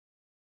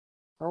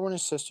Remember when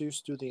his sister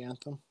used to do the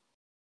anthem?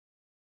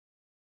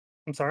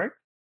 I'm sorry?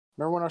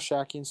 Remember when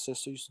Shaq and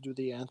sister used to do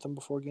the anthem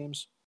before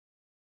games?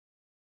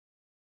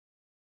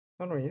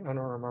 I don't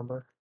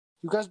remember.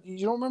 You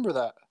don't remember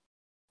that?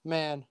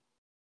 Man.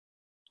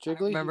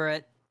 Jiggly? Remember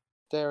it?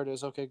 There it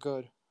is. Okay,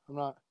 good. I'm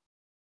not.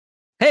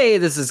 Hey,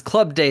 this is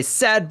Club Day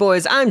Sad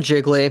Boys. I'm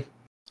Jiggly.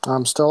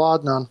 I'm still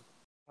Adnan.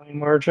 I'm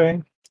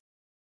RJ.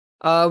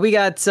 We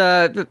got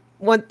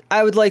one.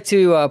 I would like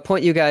to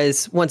point you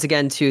guys once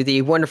again to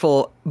the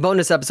wonderful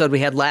bonus episode we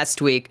had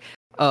last week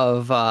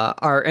of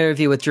our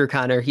interview with Drew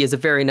Connor. He is a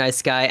very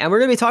nice guy, and we're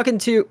going to be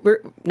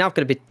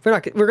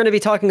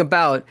talking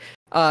about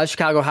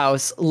Chicago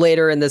House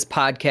later in this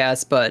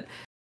podcast. But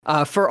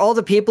for all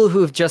the people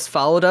who've just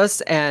followed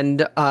us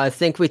and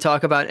think we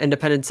talk about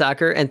independent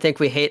soccer and think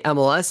we hate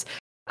MLS,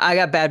 I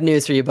got bad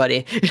news for you,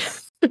 buddy.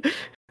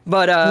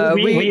 But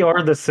we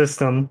are the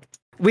system.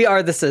 We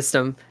are the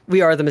system. We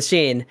are the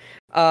machine.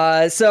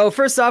 So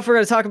first off, we're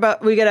going to talk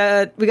about we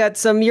got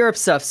some Europe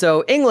stuff.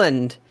 So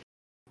England.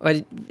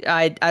 I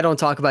don't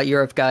talk about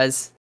Europe,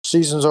 guys.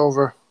 Season's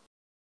over.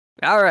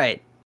 All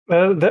right.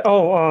 Well,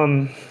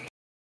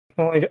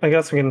 I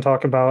guess we can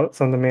talk about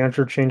some of the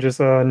manager changes.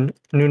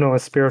 Nuno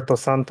Espirito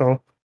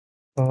Santo,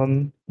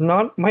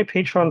 not my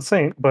patron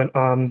saint, but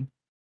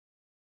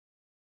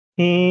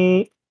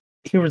he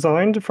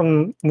resigned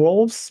from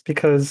Wolves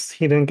because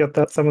he didn't get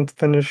that 7th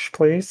finish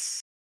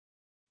place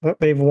that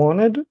they've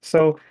wanted.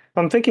 So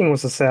I'm thinking it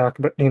was a sack,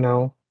 but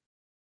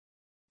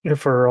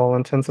for all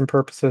intents and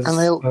purposes. And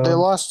they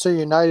lost to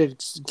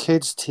United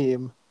kids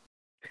team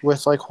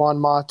with like Juan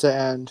Mata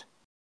and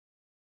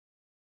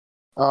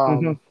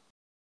Cavani.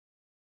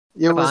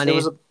 It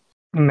was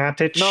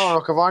Matic.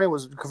 No,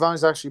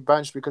 Cavani's actually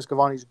benched because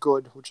Cavani's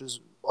good, which is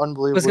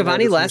unbelievable. Was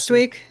Cavani last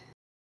week?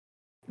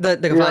 The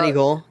Cavani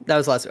goal? That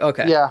was last week.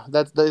 Okay. Yeah,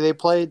 they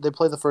played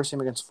the first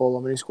game against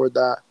Fulham and he scored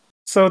that.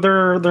 So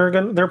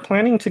they're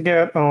planning to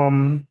get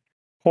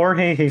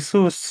Jorge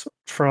Jesus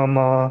from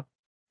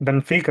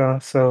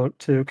Benfica, so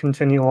to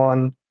continue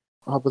on.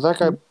 Oh, but that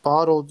guy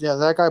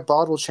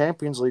bottled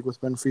Champions League with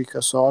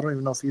Benfica, so I don't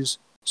even know if he's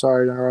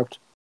sorry to interrupt.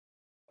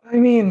 I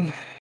mean,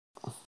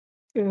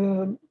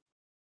 it's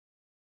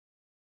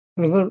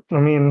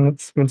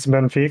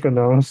Benfica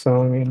though,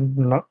 so I mean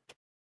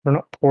they're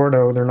not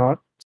Porto, they're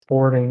not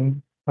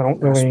Sporting.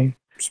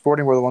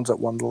 Sporting were the ones that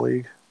won the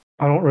league.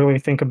 I don't really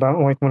think about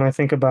when I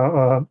think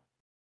about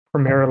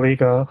Primeira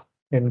Liga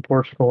in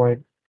Portugal,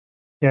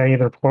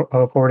 either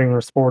Sporting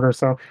or Sporter.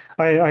 So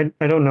I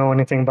don't know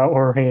anything about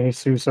Jorge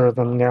Jesus other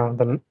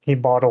than he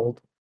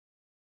bottled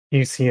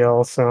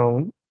UCL.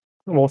 So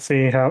we'll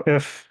see how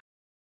if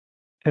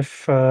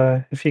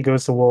he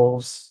goes to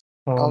Wolves.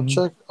 I'll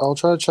try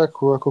to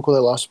check real quickly they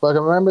lost. But I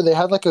remember they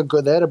had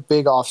a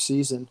big off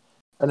season,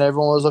 and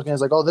everyone was looking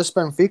as like, oh, this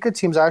Benfica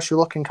team's actually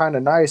looking kind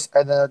of nice.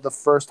 And then at the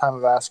first time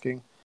of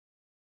asking,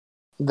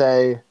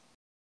 they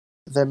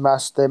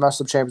messed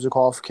up Champions League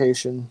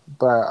qualification,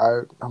 but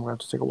I'm going to have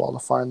to take a while to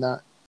find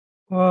that.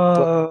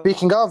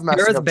 Speaking of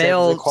messing up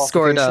Champions League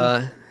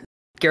qualification,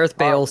 Gareth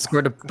Bale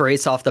scored a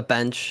brace off the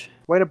bench.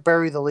 Way to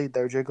bury the lead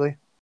there, Jiggly.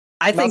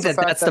 I think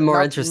that's the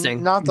more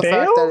interesting. Not the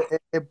fact that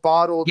it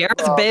bottled.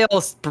 Gareth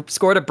Bale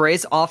scored a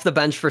brace off the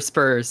bench for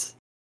Spurs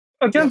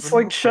against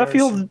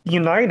Sheffield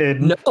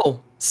United.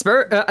 No,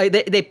 Spurs.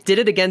 They did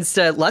it against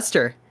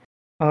Leicester.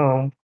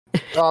 Oh.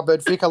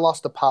 Benfica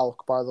lost to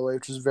PAOK, by the way,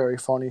 which is very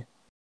funny.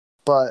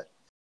 But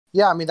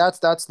yeah, I mean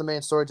that's the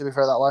main story. To be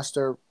fair, that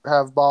Leicester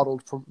have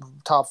bottled from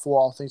top 4,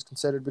 all things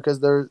considered, because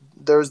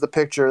there's the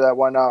picture that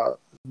went out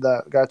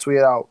that got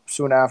tweeted out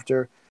soon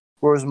after,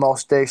 where it was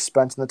most days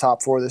spent in the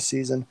top 4 this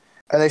season,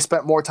 and they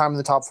spent more time in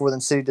the top 4 than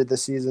City did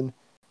this season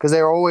because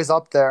they were always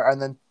up there, and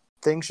then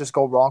things just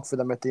go wrong for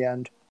them at the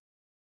end.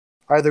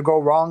 Either go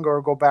wrong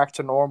or go back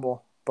to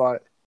normal.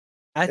 But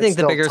I think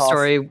the bigger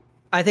story.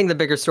 I think the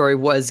bigger story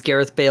was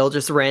Gareth Bale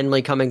just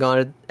randomly coming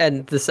on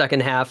in the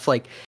second half.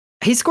 Like,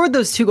 he scored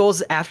those 2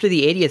 goals after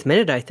the 80th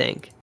minute, I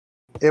think.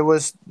 It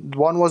was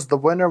one was the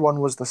winner,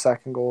 one was the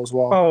second goal as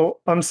well. Oh,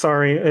 I'm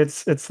sorry.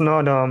 It's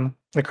not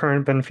the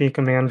current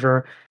Benfica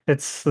manager.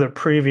 It's the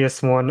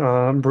previous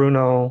one,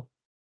 Bruno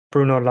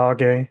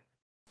Lage.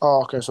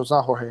 Oh, okay. So it's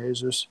not Jorge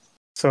Jesus.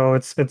 So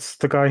it's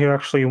the guy who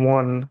actually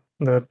won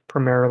the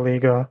Primeira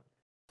Liga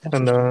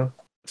and the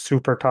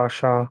Super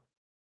Taça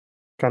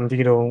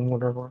Candido,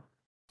 whatever.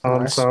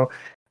 Nice. So,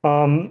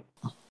 I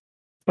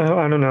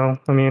don't know.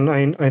 I mean,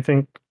 I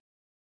think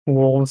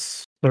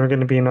Wolves, they're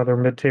going to be another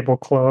mid-table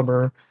club,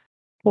 or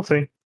we'll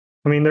see.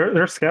 I mean,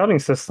 their scouting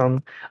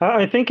system.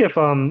 I think if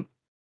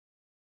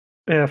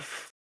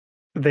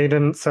they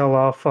didn't sell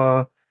off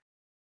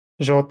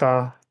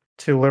Jota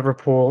to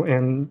Liverpool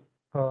and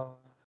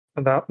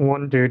that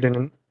one dude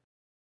didn't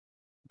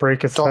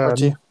break his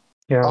head.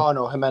 Yeah. Oh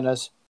no,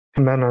 Jimenez.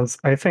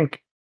 I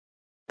think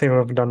they would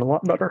have done a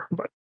lot better,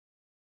 but.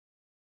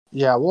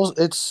 Yeah, well,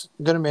 it's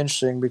going to be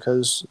interesting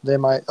because they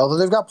might, although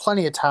they've got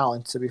plenty of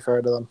talent, to be fair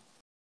to them.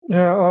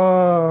 Yeah,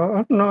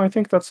 I don't know. I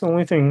think that's the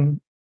only thing.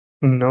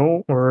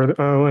 No, or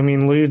I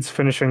mean, Leeds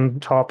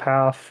finishing top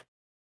half.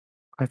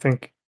 I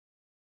think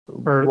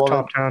or Will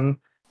top 10.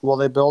 will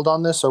they build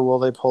on this or will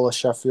they pull a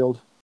Sheffield?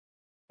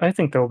 I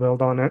think they'll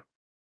build on it.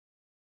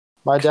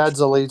 My dad's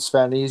a Leeds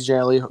fan. He's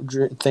generally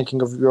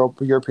thinking of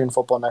European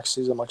football next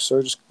season. I'm like,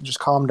 sir, just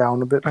calm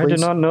down a bit, please. I did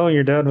not know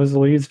your dad was a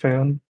Leeds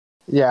fan.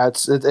 Yeah,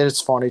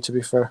 it's funny, to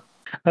be fair.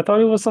 I thought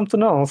he was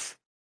something else.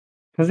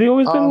 Has he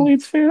always been a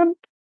Leeds fan?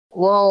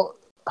 Well,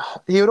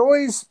 he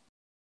used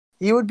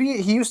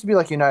to be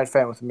like a United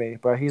fan with me,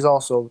 but he's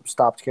also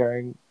stopped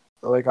caring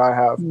like I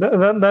have.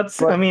 That's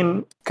But I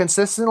mean,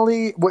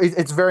 consistently,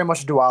 it's very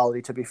much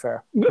duality, to be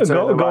fair.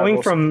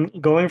 going from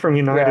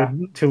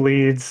United to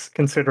Leeds,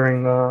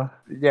 considering the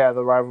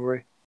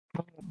rivalry.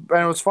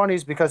 And what's funny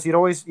is because he'd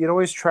always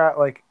ask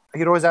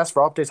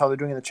for updates how they're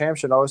doing in the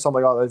championship. I always tell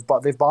him like, oh,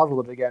 they've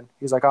bottled it again.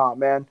 He's like, oh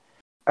man,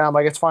 and I'm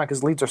like, it's fine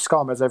because Leeds are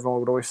scum, as everyone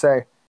would always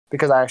say.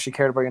 Because I actually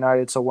cared about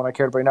United, so when I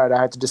cared about United,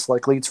 I had to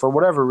dislike Leeds for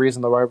whatever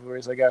reason, the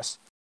rivalries, I guess.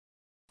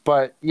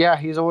 But yeah,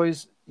 he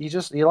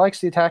likes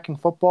the attacking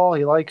football.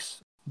 He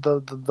likes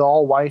the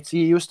all whites.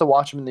 He used to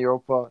watch them in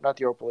not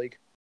the Europa League,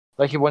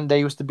 like when they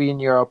used to be in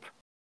Europe.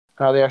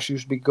 They actually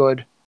used to be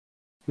good.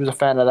 He was a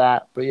fan of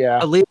that. But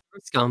yeah, Leeds are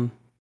scum.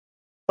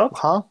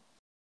 Huh?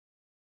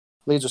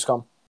 Leeds are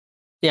scum.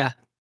 Yeah.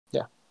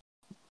 Yeah.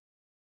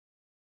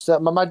 So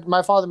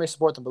my father may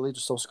support them, but Leeds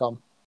are still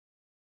scum.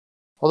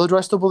 Although, do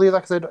I still believe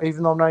that? Because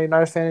even though I'm not a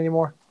United fan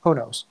anymore, who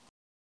knows?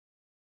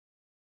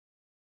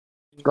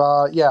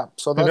 Yeah.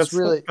 So that's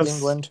really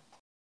England.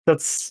 I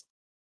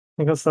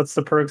guess that's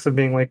the perks of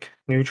being like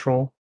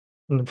neutral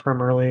in the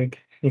Premier League.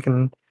 You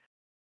can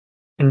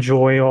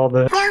enjoy all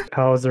the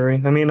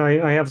housery. I mean,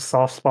 I have a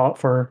soft spot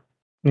for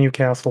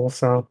Newcastle,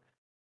 so,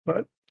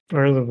 but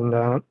other than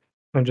that,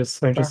 I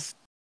just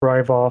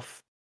thrive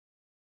off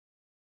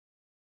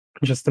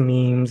just the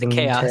memes and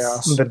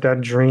chaos. The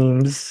dead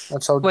dreams.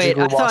 That's how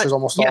Jiggly watches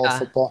almost all of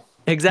football.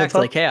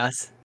 Exactly,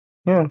 chaos.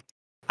 Yeah.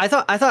 I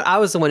thought I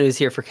was the one who was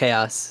here for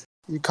chaos.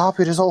 You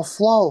copied his whole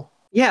flow.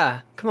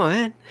 Yeah, come on,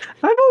 man.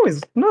 I've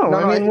always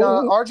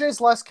RJ's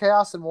less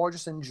chaos and more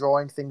just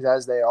enjoying things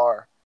as they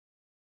are.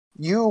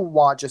 You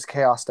want just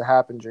chaos to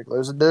happen,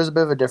 Jiggly. There's a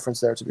bit of a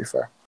difference there, to be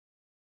fair.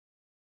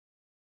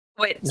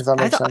 Wait,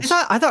 I thought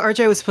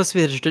RJ was supposed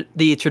to be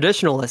the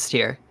traditionalist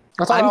here.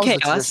 I'm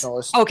chaos.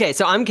 Okay,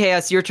 so I'm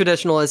chaos. You're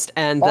traditionalist,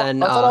 and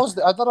then I thought I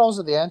was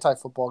the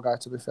anti-football guy.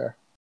 To be fair,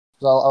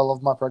 because I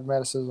love my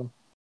pragmatism.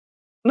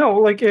 No,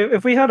 like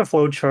if we had a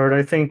flow chart,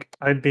 I think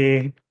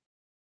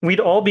we'd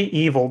all be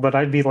evil, but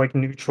I'd be like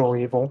neutral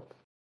evil.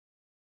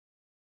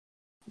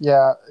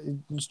 Yeah,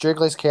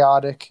 Jiggly's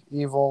chaotic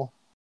evil.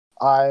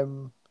 I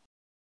don't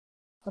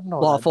know.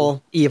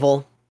 Lawful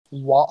evil.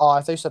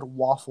 I thought you said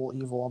waffle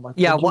evil. I'm like,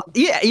 yeah.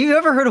 You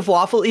ever heard of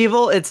waffle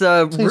evil? It's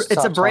a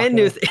brand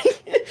new thing.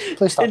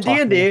 Please stop in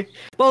D&D.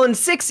 Well, in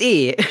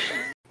 6E.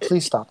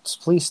 Please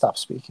stop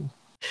speaking.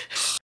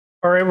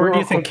 All right, where do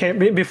you think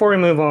before we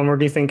move on? Where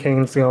do you think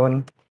Kane's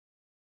going?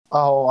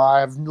 Oh, I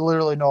have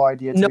literally no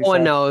idea. No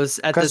one knows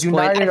at this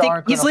point. I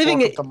think he's leaving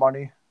the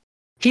money.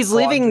 He's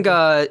leaving.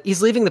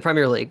 He's leaving the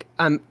Premier League.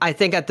 I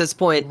think at this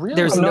point, really?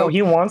 There's no.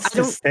 He wants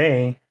to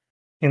stay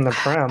in the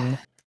Prem.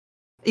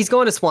 He's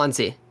going to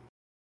Swansea.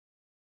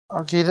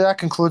 Okay, that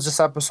concludes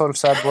this episode of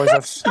Sad Boys.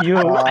 I've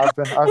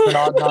been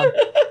Adnan.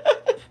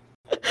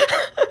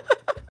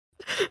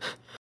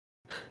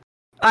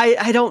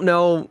 I don't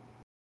know.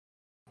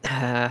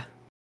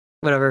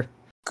 Whatever.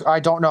 I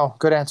don't know.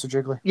 Good answer,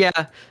 Jiggly. Yeah.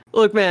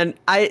 Look, man,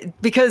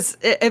 because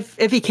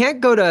if he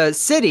can't go to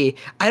City,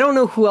 I don't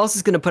know who else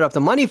is going to put up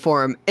the money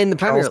for him in the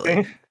Premier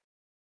League.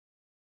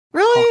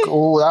 Really?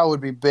 Oh, that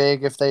would be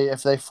big if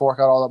they fork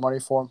out all that money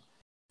for him.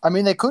 I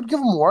mean, they could give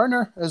him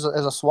Werner as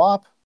a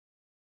swap.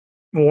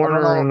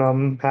 Warner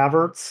and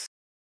Havertz.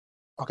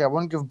 Okay, I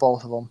wouldn't give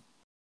both of them.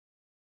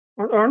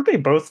 Aren't they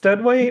both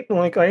dead weight?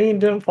 Like, I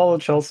didn't follow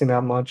Chelsea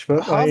that much,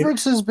 but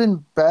Havertz has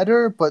been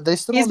better, but they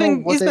still don't know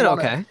what they want.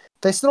 Okay.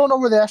 They still don't know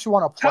where they actually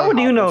want to play. How would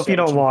you know if you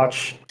don't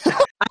watch?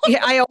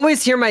 I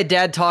always hear my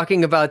dad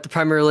talking about the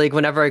Premier League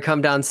whenever I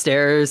come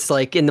downstairs,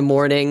 like in the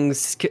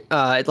mornings.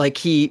 Like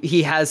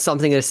he has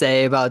something to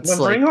say about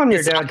bring on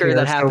your dad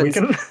that happens.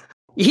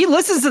 He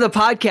listens to the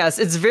podcast.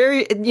 It's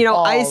very,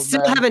 I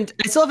still haven't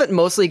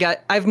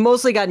I've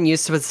mostly gotten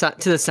used to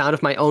the sound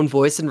of my own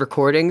voice in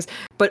recordings,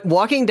 but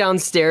walking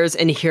downstairs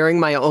and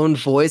hearing my own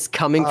voice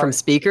coming from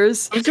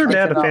speakers. Who's your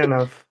dad a fan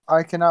of?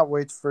 I cannot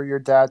wait for your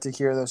dad to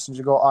hear this and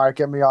you go, all right,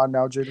 get me on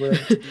now, Jiggly.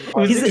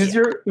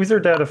 Who's your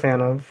dad a fan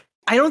of?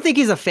 I don't think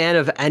he's a fan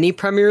of any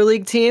Premier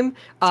League team.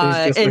 So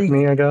he's just like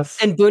me, I guess.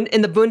 And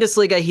in the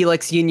Bundesliga, he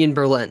likes Union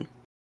Berlin.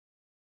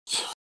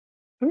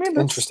 I mean,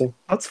 interesting.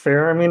 That's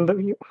fair. I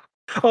mean,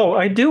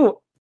 I do.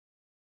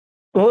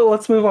 Well,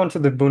 let's move on to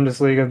the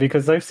Bundesliga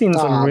because I've seen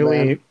some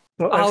really.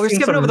 We're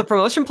skipping over the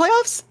promotion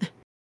playoffs.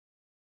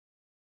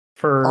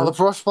 The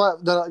promotion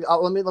let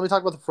me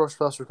talk about the promotion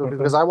playoffs real quick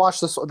because I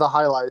watched the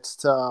highlights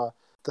to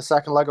the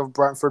second leg of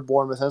Brentford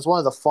Bournemouth, and it's one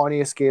of the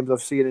funniest games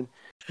I've seen in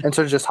terms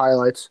of just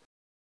highlights.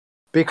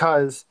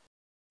 Because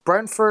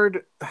Bournemouth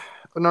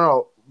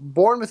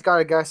got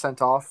a guy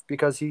sent off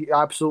because he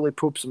absolutely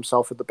poops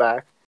himself at the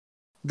back.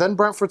 Then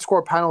Brentford score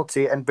a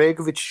penalty, and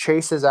Begovic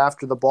chases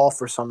after the ball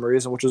for some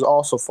reason, which is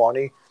also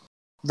funny.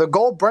 The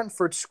goal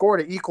Brentford scored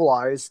to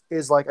equalize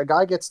is like a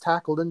guy gets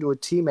tackled into a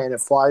teammate and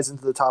it flies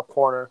into the top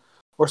corner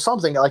or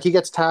something. Like he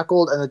gets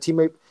tackled and the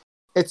teammate.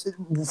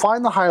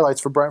 Find the highlights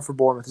for Brentford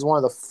Bournemouth. It's one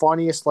of the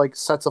funniest like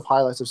sets of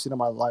highlights I've seen in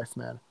my life,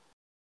 man.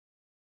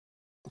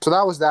 So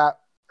that was that.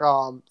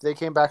 They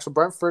came back. So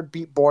Brentford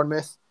beat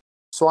Bournemouth.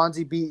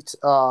 Swansea beat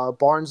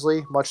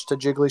Barnsley, much to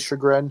Jiggly's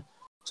chagrin.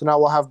 So now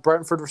we'll have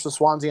Brentford versus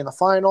Swansea in the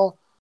final.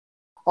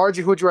 RG,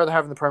 who would you rather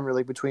have in the Premier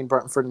League between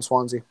Brentford and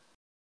Swansea?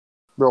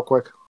 Real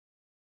quick.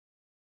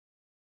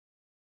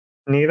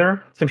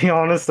 Neither, to be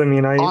honest. I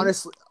mean,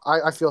 honestly,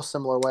 I feel a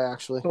similar way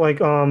actually. Like,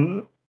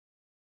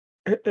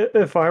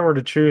 if I were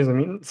to choose, I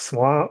mean,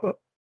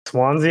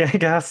 Swansea, I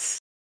guess,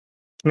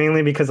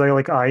 mainly because I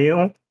like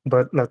Ayew,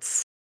 but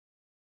that's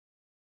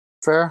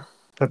fair.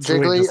 That's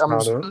Jiggly, really just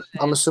about it.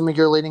 I'm assuming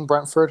you're leading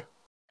Brentford.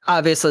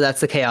 Obviously, that's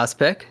the chaos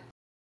pick.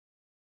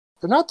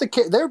 They're not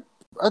the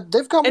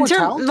they've got more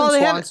talent than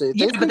Swansea.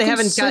 They've been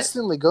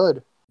consistently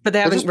good. But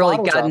they haven't really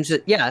gotten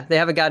to. Yeah, they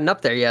haven't gotten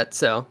up there yet.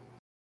 So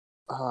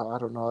I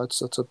don't know.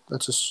 That's an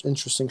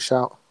interesting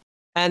shout.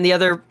 And the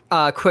other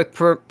quick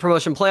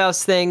promotion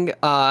playoffs thing,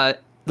 the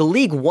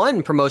League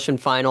One promotion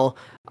final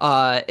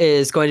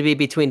is going to be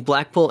between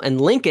Blackpool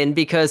and Lincoln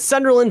because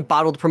Sunderland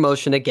bottled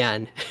promotion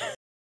again.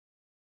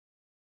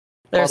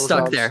 They're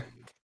stuck there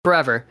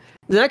forever.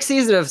 The next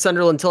season of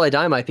Sunderland Till I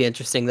Die might be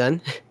interesting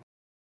then.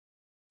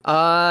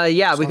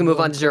 Yeah, we can move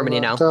on to Germany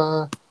now.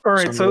 All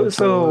right,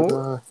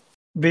 so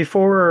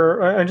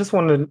before I just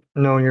want to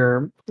know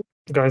your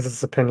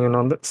guys' opinion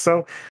on this.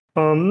 So,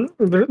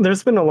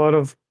 there's been a lot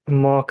of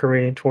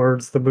mockery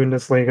towards the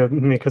Bundesliga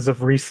because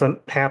of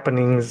recent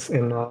happenings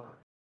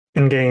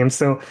in games.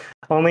 So,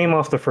 I'll name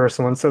off the first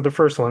one. So, the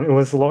first one, it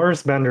was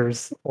Lars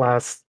Bender's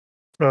last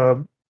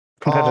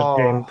competitive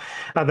game,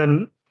 and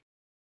then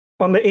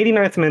on the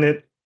 89th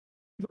minute,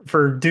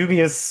 for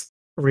dubious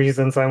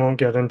reasons I won't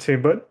get into,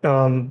 but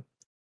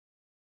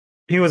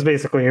he was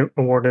basically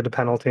awarded a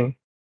penalty,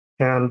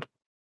 and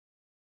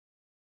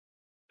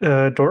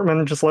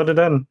Dortmund just let it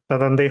in,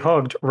 and then they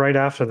hugged right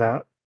after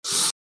that.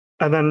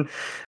 And then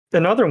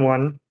another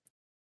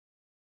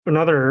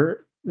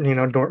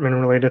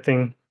Dortmund related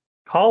thing,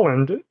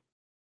 Holland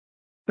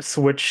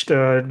switched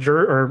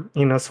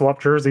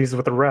swapped jerseys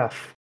with the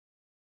ref.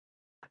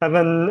 And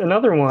then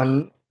another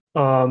one,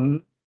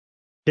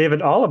 David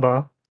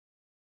Alaba,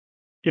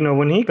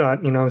 when he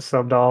got,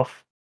 subbed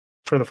off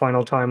for the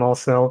final time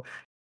also,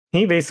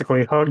 he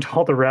basically hugged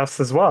all the refs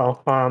as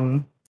well.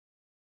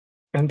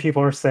 And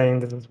people are saying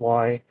this is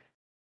why,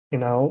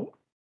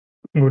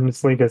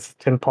 Bundesliga's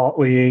tin pot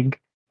league,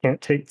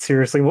 can't take it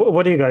seriously.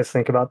 What do you guys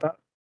think about that?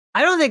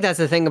 I don't think that's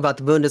the thing about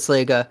the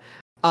Bundesliga.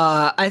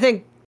 I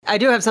think I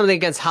do have something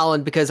against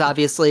Holland because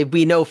obviously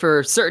we know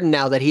for certain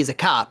now that he's a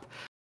cop.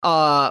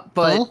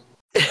 But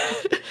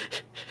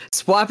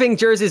swapping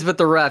jerseys with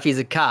the ref, he's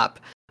a cop.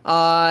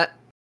 I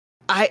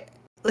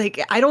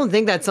don't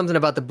think that's something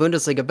about the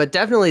Bundesliga, but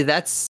definitely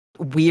that's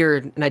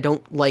weird, and I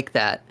don't like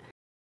that.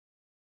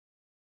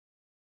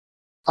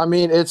 I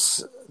mean,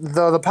 it's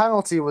the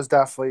penalty was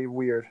definitely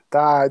weird.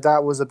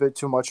 That was a bit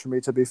too much for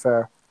me, to be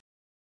fair,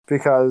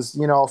 because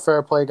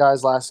fair play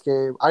guys last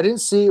game. I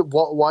didn't see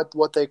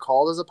what they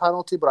called as a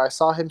penalty, but I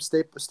saw him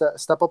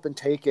step up and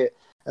take it,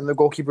 and the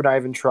goalkeeper not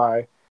even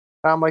try.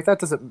 And I'm like, that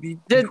doesn't.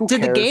 Did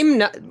the game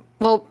not?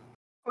 Well,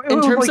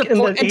 in terms of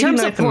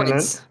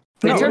points.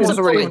 No, the game was,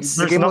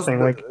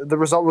 the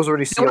result was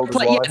already sealed.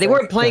 They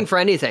weren't playing for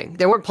anything.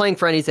 They weren't playing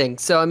for anything.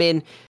 So I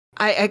mean,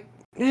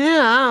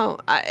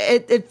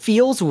 it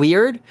feels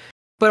weird,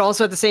 but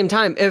also at the same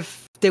time,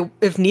 if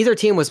neither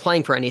team was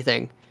playing for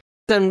anything,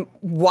 then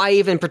why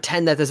even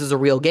pretend that this is a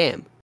real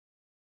game?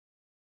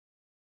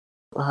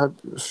 I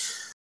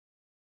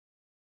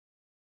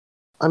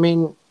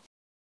mean,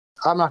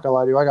 I'm not gonna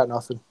lie to you. I got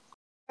nothing.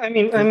 I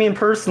mean,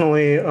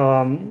 personally,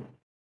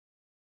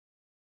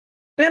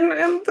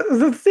 And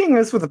the thing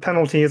is with the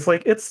penalty, it's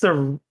like it's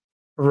the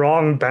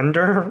wrong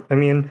Bender. I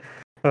mean,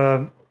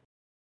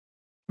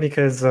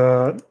 because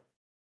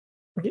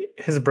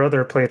his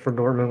brother played for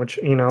Dortmund, which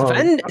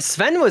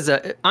Sven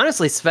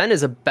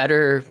is a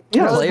better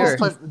player.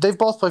 They've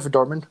both played for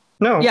Dortmund.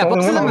 No, yeah, both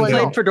of them have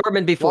played for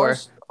Dortmund before.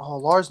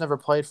 Lars never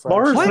played for.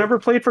 Lars never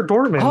played for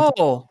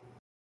Dortmund.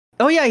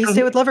 Oh yeah, he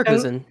stayed with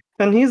Leverkusen.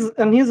 And he's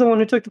the one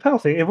who took the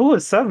penalty. If it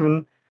was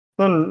 7,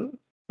 then.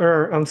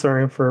 Or I'm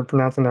sorry for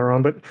pronouncing that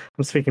wrong, but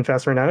I'm speaking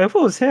fast right now. If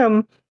it was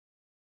him,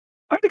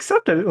 I'd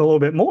accept it a little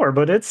bit more,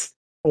 but it's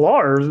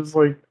Lars. It's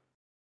like,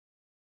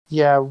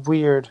 yeah,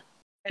 weird.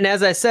 And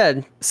as I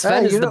said,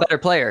 Sven is the better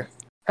player.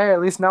 Hey,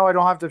 at least now I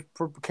don't have to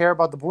care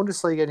about the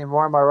Bundesliga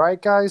anymore. Am I right,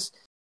 guys?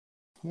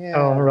 Yeah.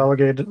 Oh,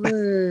 relegated.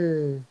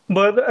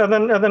 But and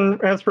then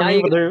as for now me,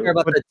 you care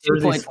about the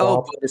 2.0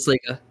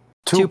 Bundesliga.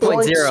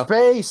 2.0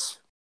 space.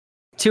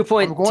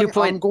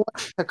 2.2. I'm going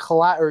to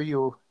clatter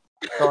you.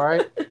 All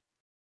right.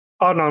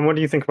 Adnan, what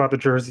do you think about the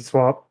jersey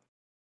swap?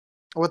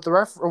 With the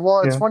ref?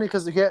 Well, it's funny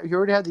because he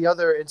already had the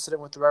other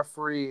incident with the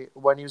referee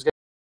when he was getting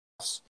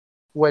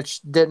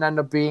which didn't end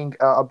up being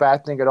a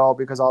bad thing at all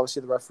because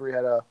obviously the referee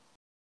had a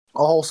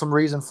wholesome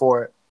reason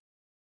for it.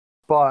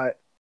 But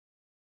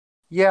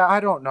yeah, I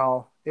don't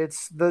know.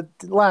 It's the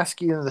last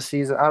game of the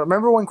season. I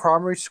remember when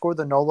Kramaric scored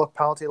the no-look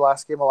penalty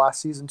last game of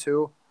last season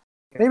too.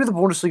 Maybe the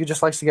Bundesliga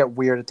just likes to get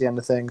weird at the end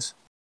of things,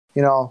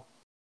 you know.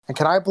 And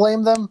can I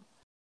blame them?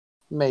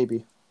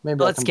 Maybe.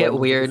 Let's get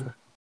weird.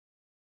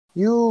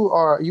 You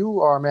are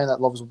a man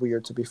that loves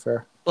weird. To be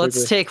fair.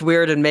 Let's take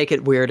weird and make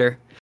it weirder.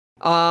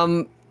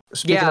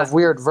 Speaking of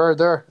weird,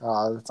 Werder.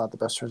 That's not the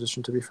best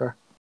transition. To be fair.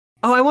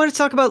 Oh, I want to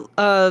talk about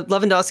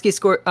Lewandowski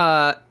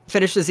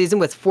finished the season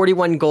with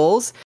 41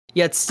 goals.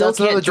 Yet still that's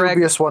another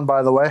dubious one,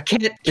 by the way.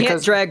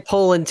 Can't drag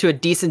Poland to a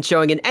decent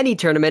showing in any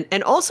tournament,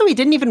 and also he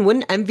didn't even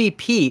win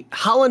MVP.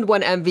 Holland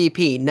won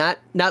MVP, not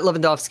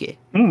Lewandowski.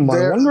 I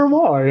wonder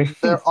why.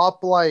 They're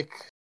up like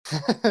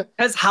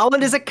because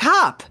Holland is a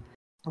cop.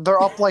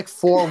 They're up like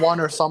 4-1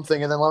 or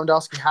something, and then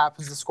Lewandowski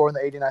happens to score in the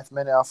 89th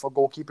minute off a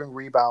goalkeeping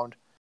rebound.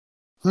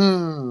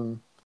 No,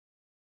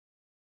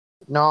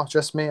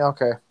 just me.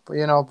 Okay, but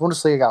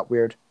Bundesliga got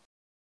weird.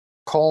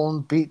 Cologne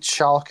beat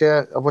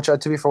Schalke, which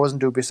to be fair wasn't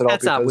dubious at all.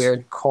 That's not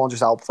weird. Cologne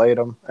just outplayed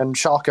them, and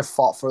Schalke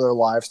fought for their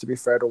lives. To be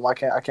fair to them, I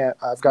can't.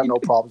 I've got no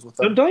problems with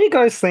them. Don't you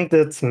guys think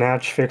that's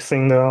match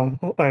fixing though?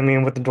 I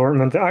mean, with the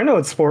Dortmund, I know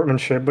it's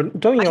sportsmanship, but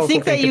don't you also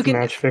think it's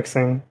match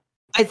fixing?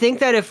 I think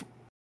that if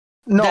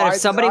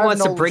somebody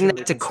wants to bring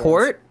that to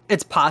court,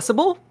 it's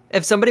possible.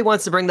 If somebody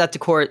wants to bring that to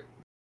court,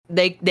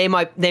 they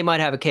might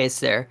have a case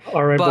there.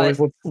 All right, boys,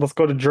 let's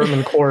go to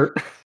German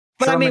court.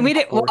 But I mean, we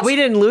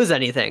didn't lose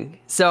anything.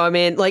 So I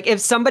mean, like if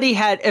somebody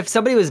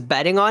was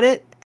betting on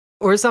it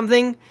or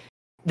something,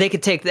 they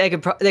could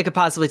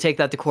possibly take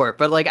that to court.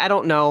 But like I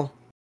don't know.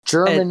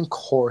 German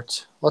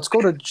court. Let's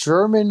go to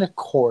German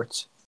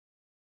court.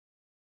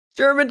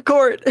 German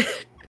court.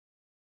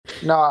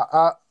 No,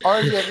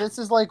 RDA, this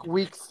is like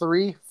week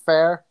 3.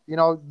 Fair,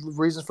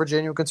 reasons for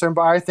genuine concern,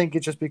 but I think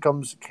it just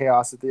becomes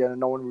chaos at the end, and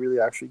no one really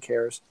actually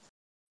cares.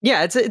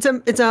 Yeah,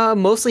 it's a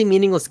mostly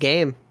meaningless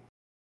game.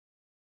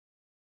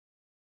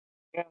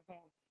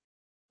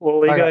 La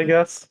Liga, I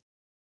guess.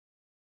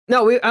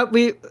 No, we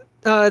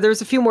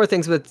there's a few more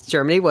things with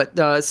Germany.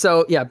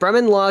 So yeah,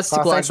 Bremen lost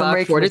to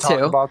Gladbach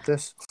 4-2. About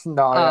this.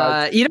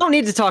 No, you don't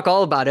need to talk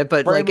all about it,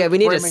 but we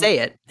need to say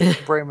it.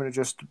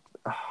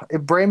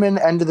 Bremen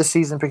ended the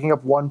season picking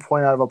up 1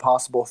 point out of a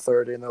possible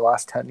 30 in their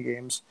last 10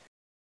 games,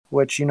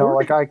 which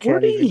I can't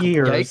 40 even.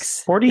 Years,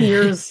 40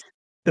 years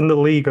in the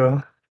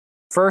Liga.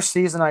 First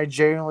season, I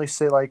genuinely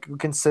say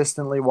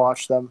consistently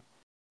watch them,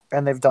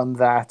 and they've done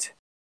that.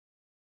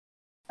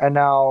 And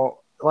now,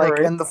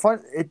 and the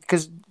fun,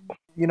 because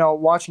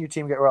watching your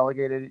team get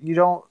relegated,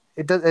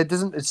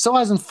 it still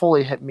hasn't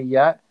fully hit me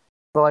yet.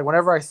 But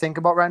whenever I think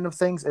about random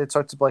things, it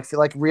starts to feel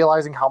like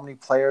realizing how many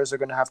players are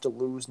going to have to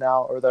lose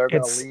now, or they're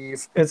going to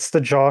leave. It's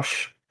the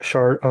Josh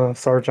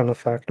Sargent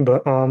effect.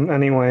 But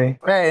anyway,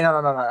 hey,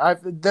 no.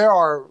 There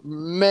are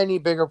many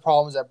bigger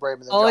problems at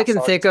Bremen. All I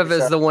can think of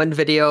is the one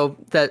video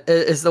that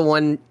is the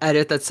one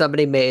edit that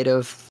somebody made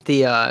of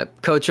the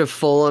coach of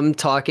Fulham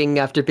talking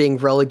after being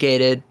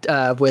relegated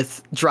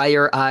with Dry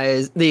Your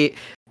Eyes, the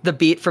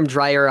beat from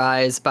Dry Your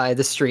Eyes by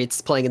The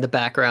Streets playing in the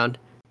background.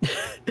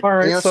 All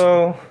right,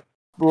 so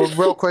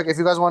real quick, if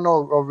you guys want to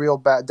know a real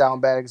bad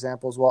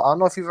example as well, I don't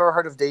know if you've ever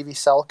heard of Davy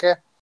Selke.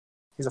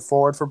 He's a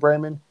forward for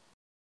Bremen.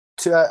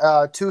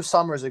 2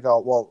 summers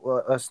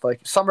ago,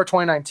 summer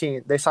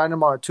 2019, they signed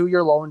him on a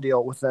 2-year loan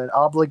deal with an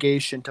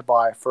obligation to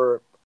buy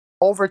for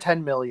over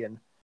 10 million.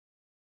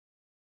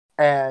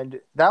 And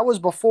that was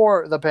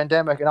before the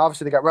pandemic, and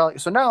obviously they got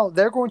relegated. So now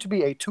they're going to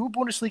be a 2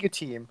 Bundesliga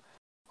team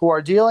who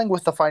are dealing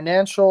with the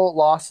financial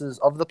losses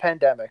of the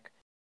pandemic,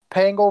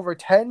 paying over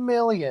 10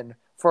 million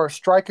for a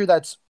striker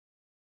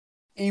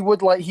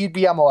he'd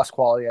be MLS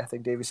quality, I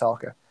think, Davy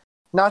Selke.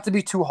 Not to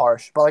be too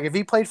harsh, but if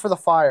he played for the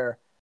Fire,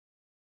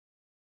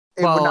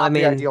 it would not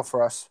be ideal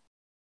for us,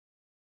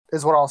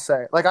 is what I'll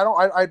say.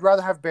 I'd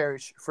rather have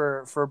Beric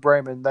for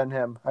Bremen than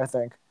him, I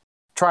think.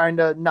 Trying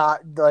to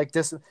not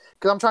this,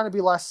 because I'm trying to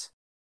be less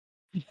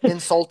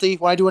insulty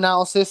when I do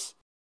analysis.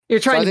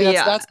 You're trying to be.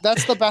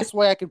 That's the best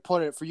way I could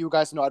put it for you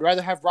guys to know. I'd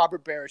rather have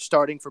Robert Beric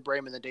starting for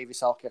Bremen than Davy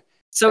Selke.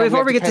 So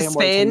before we get to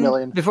Spain,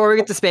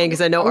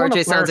 because I know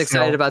RJ sounds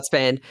excited about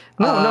Spain.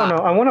 No.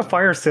 I want a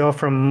fire sale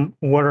from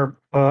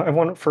I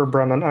want it for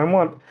Bremen. I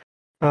want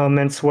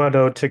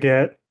Mansueto to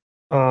get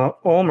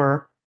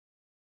Ulmer.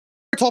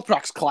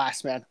 Toprak's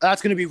class, man.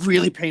 That's going to be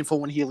really painful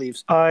when he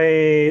leaves.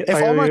 If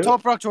Omar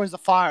Toprak joins the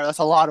Fire, that's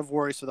a lot of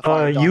worries for the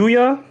Fire.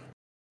 Yuya?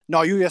 No,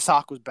 Yuya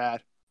Sak was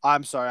bad.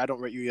 I'm sorry, I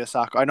don't rate Yuya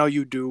Sak. I know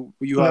you do.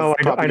 I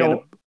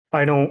don't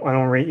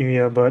rate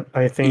Yuya, but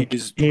I think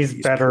he's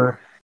better.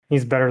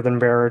 He's better than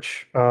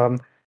Beric.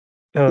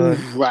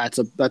 That's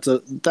a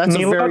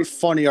very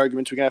funny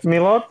argument we can have.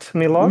 Milot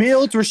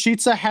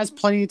Rashica has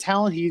plenty of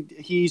talent.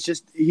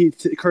 He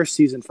cursed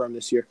season for him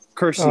this year.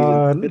 Cursed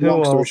season.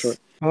 Long story short,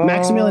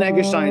 Maximilian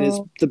Eggestein is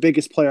the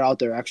biggest player out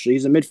there. Actually,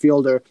 he's a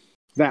midfielder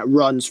that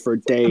runs for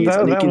days,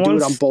 and he can do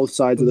it on both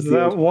sides of the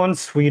field. That one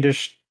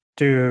Swedish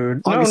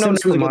dude. August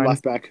Simpson was a good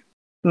left back.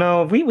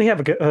 No, we have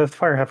a good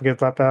Fire have a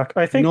good left back.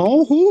 I think.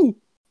 No, who?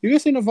 You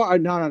guys say Navarro?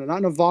 No,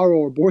 not Navarro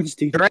or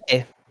Bornstein.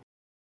 Dre.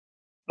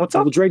 What's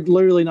up? Well, Dre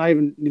literally not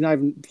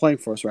even playing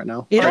for us right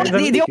now. You know, Alright,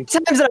 the then- only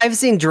times that I've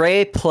seen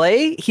Dre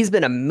play, he's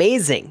been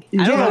amazing.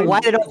 I don't Yeah. know why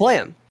they don't play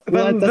him.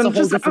 Well, Then, that's a then whole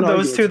just have different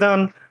those two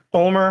then.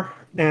 Ulmer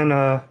and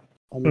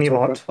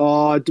Nivot.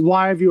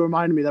 Why have you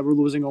reminded me that we're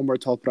losing Omar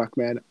Toprak,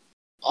 man?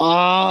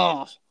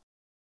 Ah,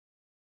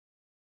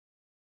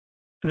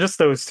 Just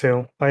those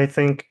two, I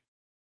think,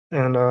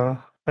 and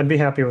I'd be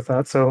happy with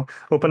that. So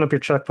open up your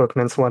checkbook,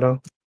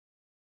 Mansueto.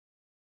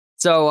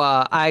 So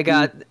I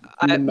got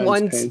immense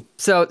one. pain.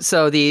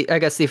 So the I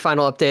guess the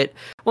final update.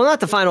 Well, not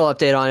the final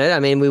update on it. I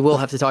mean, we will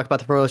have to talk about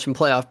the promotion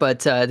playoff, but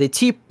the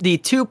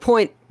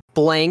 2-point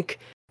blank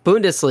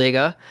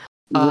Bundesliga.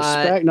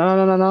 Respect.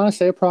 No.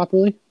 Say it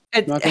properly.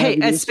 Not gonna Hey, have you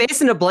a do this.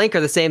 space and a blank are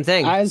the same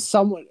thing. As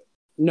someone,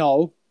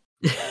 no.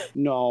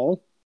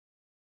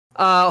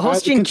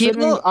 Holstein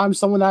Considering Kiel. I'm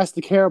someone that has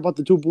to care about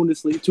the two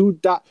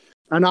Bundesliga,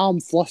 and now I'm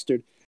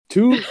flustered.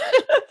 Two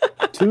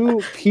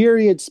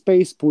period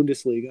space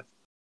Bundesliga.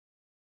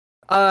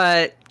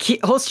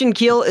 Holstein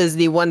Kiel is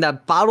the one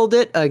that bottled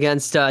it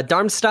against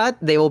Darmstadt.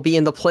 They will be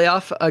in the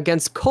playoff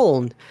against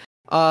Köln.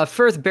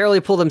 Firth barely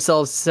pulled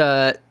themselves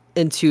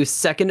into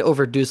second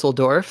over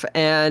Dusseldorf,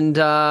 and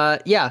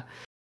yeah,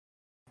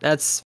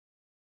 that's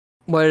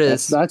what it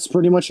is. That's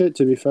pretty much it.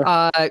 To be fair,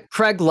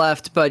 Craig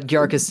left, but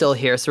Gjark is still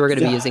here, so we're going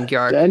to be using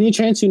Gjark. Any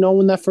chance you know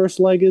when that first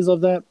leg is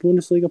of that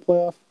Bundesliga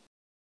playoff?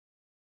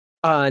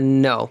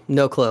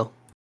 No clue.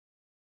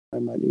 I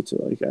might need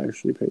to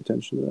actually pay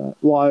attention to that.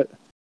 Well,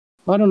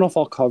 I don't know if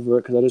I'll cover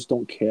it because I just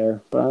don't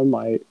care, but I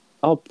might.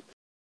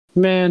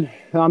 Man,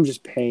 I'm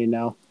just paying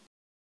now.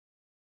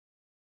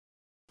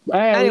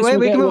 Hey, Anyway,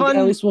 we can move on.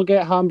 At least we'll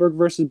get Hamburg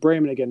versus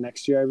Bremen again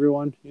next year,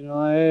 everyone. You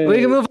know, hey.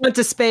 We can move on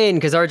to Spain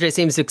because RJ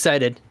seems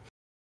excited.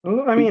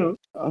 Well, I mean,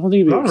 I don't think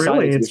you'd be not excited.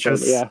 really. To be It's fair, but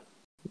just yeah.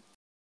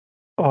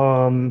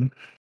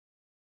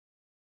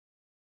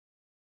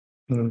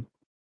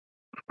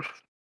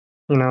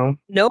 You know,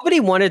 Nobody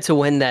wanted to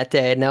win that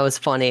day, and that was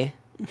funny.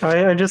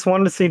 I just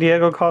wanted to see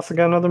Diego Costa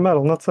get another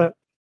medal. That's it.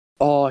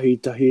 Oh, he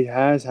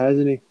has,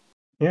 hasn't he?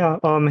 Yeah.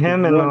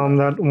 Him and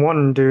that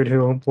one dude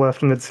who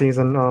left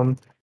mid-season.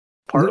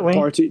 Partly.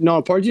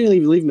 Partey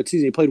didn't leave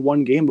mid-season. He played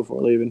one game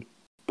before leaving,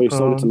 but he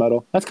still gets a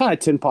medal. That's kind of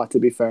tin pot, to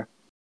be fair.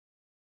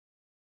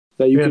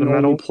 That you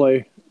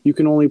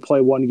can only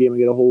play one game and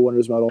get a whole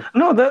winner's medal.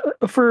 No, that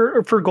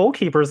for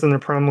goalkeepers in the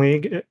Premier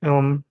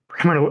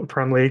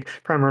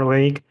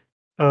League,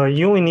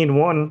 you only need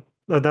one.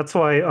 That's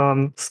why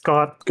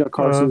Scott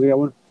Carson's got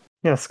one.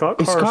 Yeah, Scott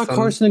Is Carson. Scott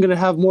Carson going to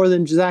have more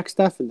than Zach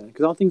Steffen then?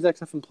 Because I don't think Zach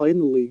Steffen played in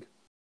the league.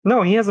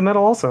 No, he has a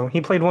medal also. He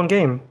played one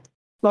game.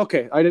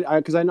 Okay,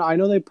 because I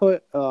know they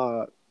put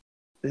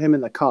him in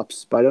the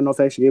cups, but I don't know if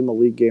they actually gave him a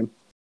league game.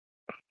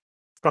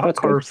 Scott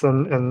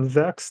Carson and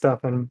Zach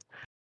Steffen,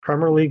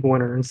 Premier League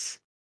winners.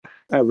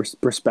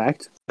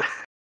 Respect.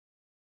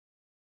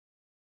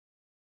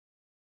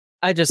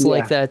 I just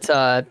like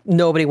that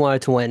nobody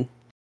wanted to win.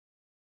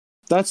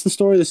 That's the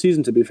story of the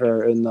season, to be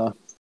fair. That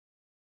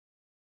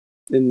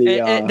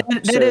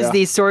is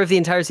the story of the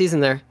entire season.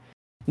 There,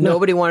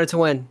 nobody wanted to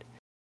win.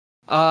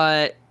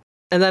 And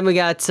then we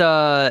got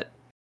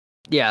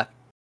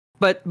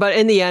but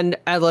in the end,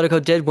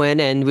 Atletico did win,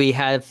 and we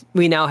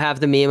now have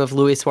the meme of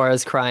Luis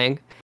Suarez crying.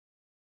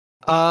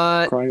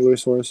 Crying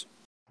Luis Suarez.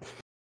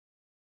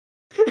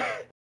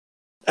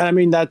 I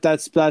mean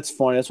that's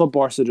funny. That's what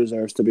Barca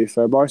deserves, to be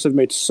fair. Barca have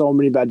made so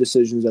many bad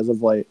decisions as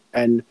of late,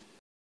 and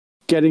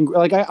getting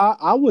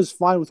I was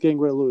fine with getting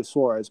rid of Luis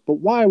Suarez, but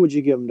why would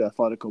you give him to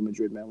Atletico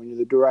Madrid, man, when you're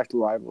the direct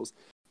rivals?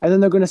 And then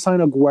they're going to sign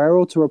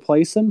Aguero to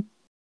replace him?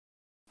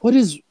 What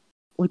is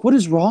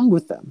wrong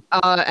with them?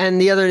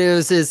 And the other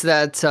news is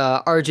that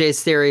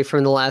RJ's theory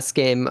from the last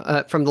game,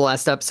 from the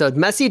last episode,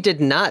 Messi did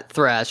not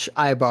thrash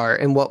Eibar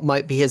in what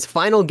might be his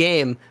final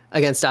game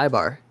against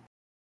Eibar.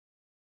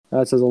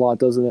 That says a lot,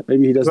 doesn't it?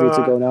 Maybe he does need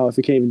to go now if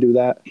he can't even do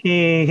that.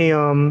 He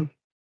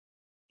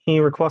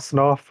requested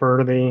off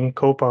for the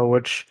Copa,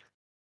 which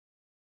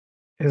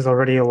is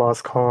already a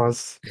lost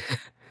cause.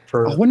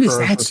 When does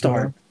that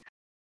start?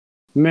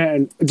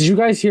 Man, did you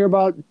guys hear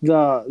about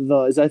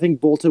the I think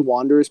Bolton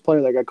Wanderers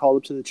player that got called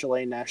up to the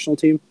Chilean national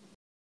team?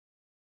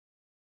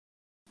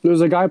 There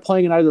was a guy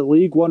playing in either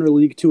League 1 or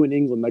League 2 in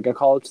England that got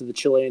called up to the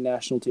Chilean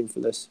national team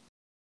for this.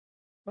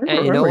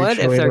 And you know what?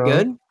 If they're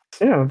good?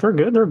 Yeah, they're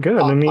good. They're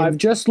good. I mean, I've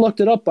just looked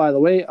it up, by the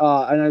way,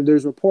 and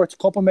there's reports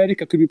Copa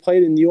America could be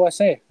played in the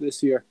USA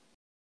this year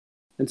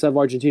instead of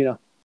Argentina.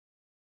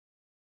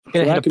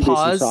 Gonna so hit a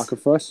pause. Be some soccer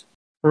for us.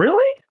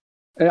 Really?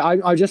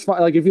 I just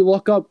if you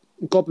look up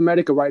Copa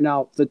America right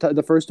now,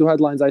 the first two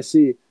headlines I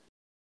see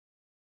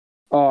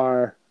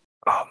are.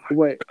 Oh my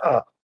wait.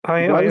 I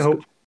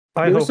hope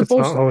it's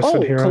not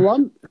hosted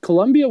here.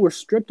 Colombia were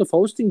stripped of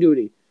hosting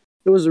duty.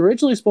 It was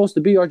originally supposed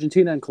to be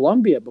Argentina and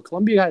Colombia, but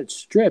Colombia got it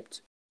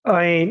stripped.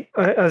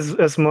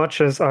 As much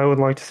as I would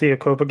like to see a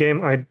Copa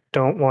game, I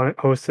don't want it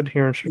hosted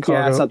here in Chicago.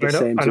 Yeah, it's not the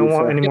same. I don't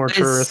want any more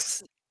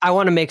tourists. I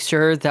want to make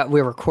sure that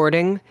we're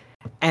recording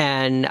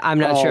and I'm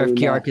not sure if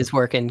Georg is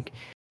working.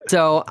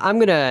 So I'm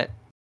gonna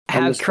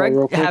have Craig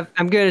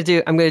I'm gonna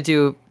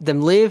do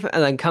them leave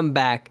and then come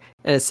back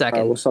in a second.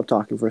 All right, we'll stop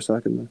talking for a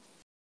second then.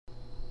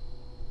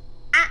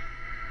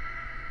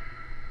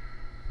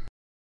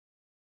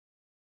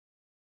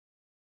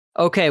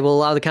 Okay, we'll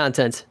allow the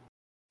content.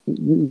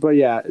 But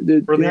yeah,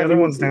 were the other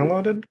ones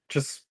downloaded?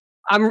 Just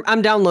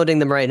I'm downloading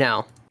them right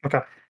now.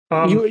 Okay.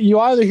 You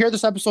either hear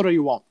this episode or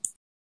you won't.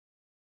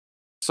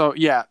 So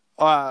yeah,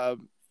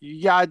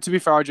 yeah. To be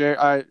fair,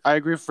 RJ, I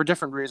agree for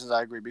different reasons.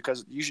 I agree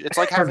because it's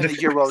like having the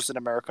Euros in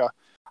America.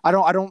 I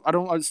don't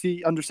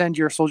understand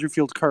your Soldier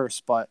Field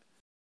curse, but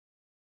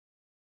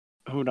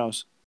who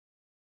knows?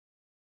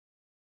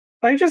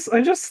 I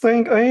just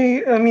think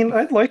I mean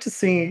I'd like to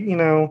see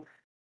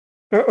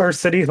our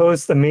city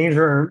host a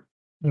major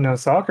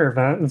soccer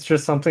event. It's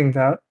just something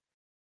that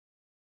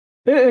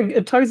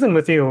it ties in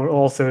with you.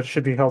 Also, it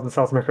should be held in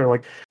South America.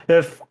 Like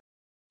if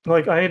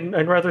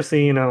I'd rather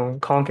see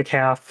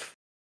CONCACAF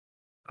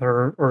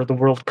or the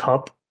World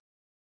Cup.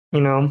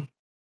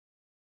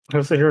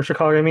 Hosted here in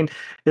Chicago. I mean,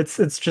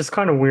 it's just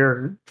kind of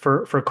weird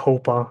for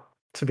Copa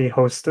to be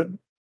hosted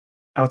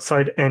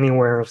outside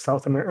anywhere of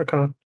South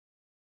America.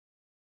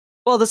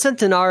 Well, the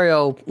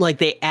Centenario,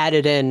 they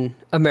added in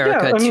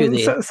America to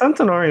the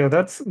Centenario.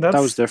 That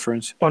was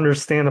different.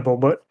 Understandable,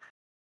 but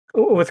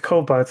with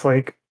Copa, it's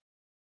like,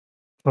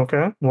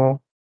 okay,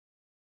 well,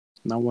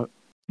 now what?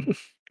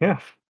 Yeah,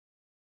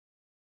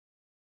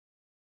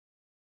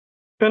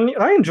 and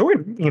I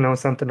enjoyed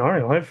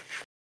Centenario.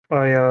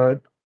 I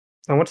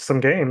went to some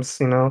games.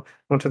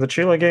 Went to the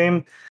Chile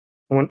game.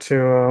 I went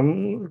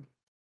to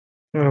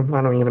I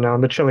don't even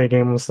know. The Chile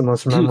game was the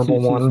most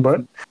memorable one,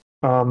 but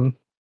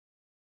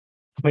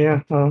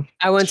yeah.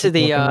 I went to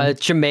the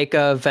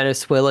Jamaica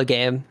Venezuela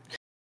game.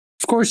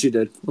 Of course you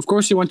did. Of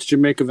course you went to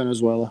Jamaica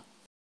Venezuela.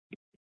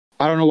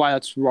 I don't know why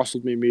that's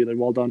rustled me immediately.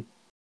 Well done.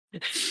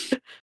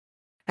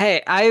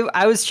 Hey,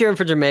 I was cheering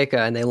for Jamaica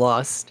and they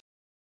lost.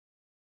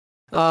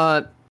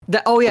 It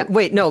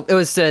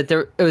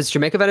was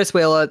Jamaica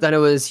Venezuela. Then it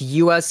was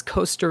U.S.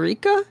 Costa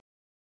Rica.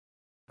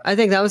 I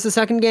think that was the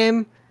second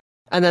game,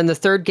 and then the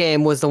third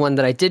game was the one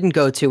that I didn't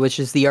go to, which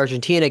is the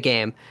Argentina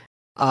game.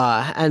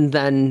 And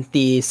then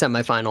the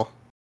semifinal.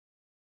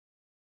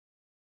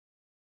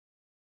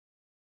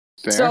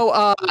 Fair.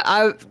 So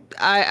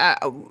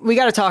we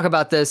got to talk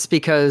about this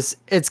because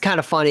it's kind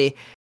of funny.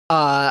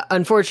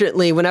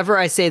 Unfortunately, whenever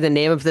I say the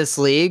name of this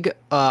league,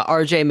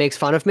 RJ makes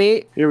fun of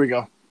me. Here we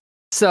go.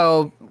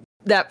 So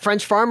that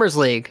French Farmers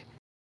League.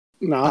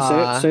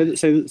 No, say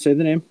the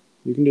name.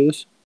 You can do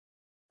this.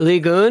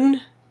 Ligue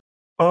 1.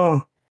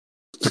 Oh,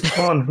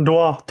 un,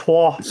 deux,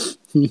 trois.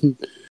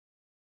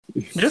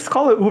 Just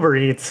call it Uber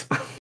Eats.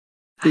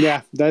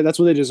 Yeah, that's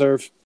what they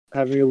deserve,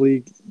 having a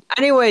league.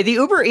 Anyway, the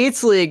Uber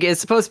Eats League is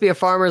supposed to be a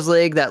farmers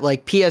league that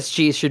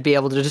PSG should be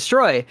able to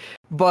destroy,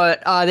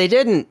 but they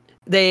didn't.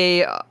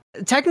 They,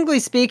 technically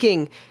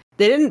speaking,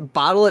 they didn't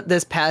bottle it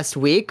this past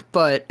week,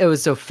 but it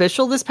was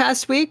official this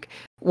past week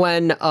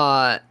when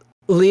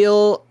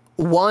Lille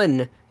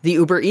won the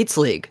Uber Eats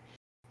League.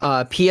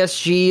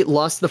 PSG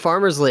lost the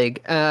Farmers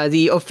League.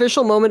 The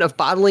official moment of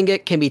bottling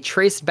it can be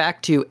traced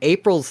back to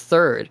April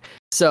 3rd.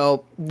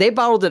 So they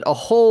bottled it a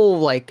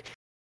whole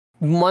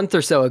month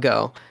or so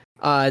ago.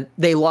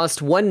 They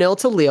lost 1-0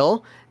 to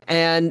Lille,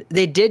 and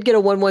they did get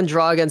a 1-1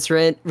 draw against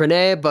Rennes,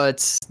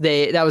 but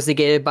that was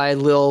negated by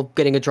Lille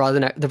getting a draw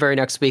the very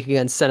next week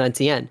against Saint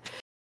Etienne.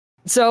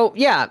 So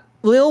yeah,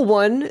 Lille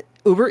won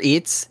Uber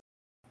Eats,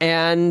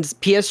 and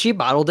PSG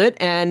bottled it,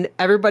 and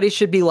everybody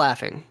should be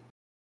laughing.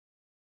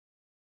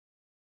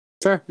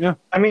 Fair, yeah.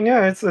 I mean,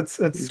 yeah, it's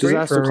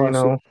great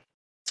for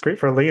it's great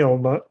for Lille,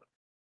 but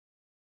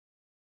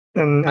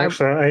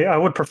actually, I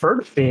would prefer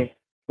to see.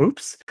 I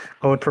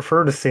would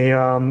prefer to see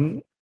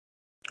other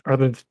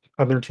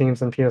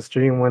teams in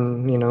PSG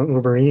win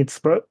Uber Eats,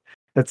 but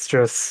it's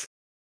just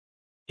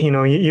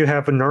you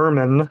have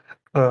Nerman,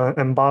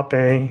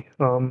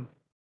 Mbappe,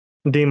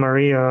 Di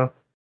Maria,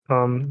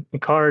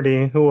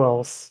 Icardi. Who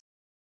else?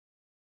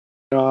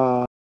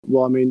 Well,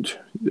 I mean,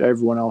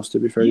 everyone else, to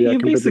be fair. You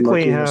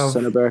basically have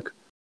center back.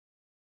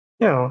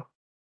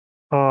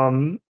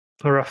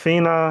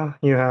 Rafinha.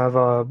 You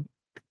have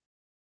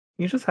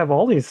you just have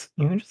all these.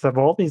 You just have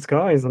all these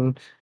guys, and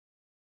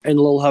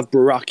Lille have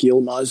Burak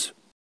Yilmaz.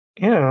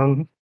 Yeah,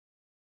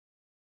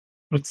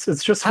 it's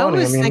just funny. I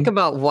always think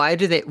about why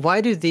do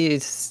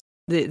these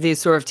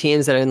sort of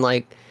teams that are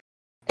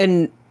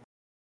in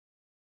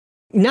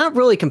not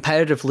really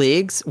competitive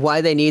leagues,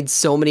 why they need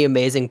so many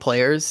amazing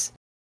players.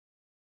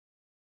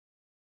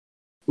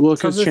 Well,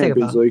 because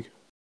Champions League.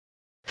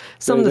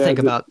 Something to think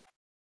about.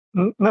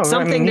 No,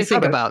 something to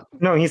think about.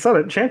 No, he said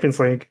it. Champions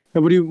League.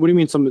 What do you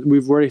mean?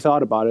 We've already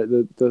thought about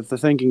it. The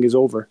thinking is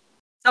over.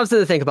 Something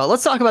to think about.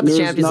 Let's talk about the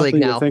Champions League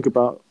now. To think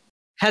about.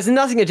 Has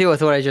nothing to do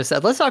with what I just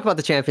said. Let's talk about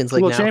the Champions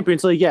League now.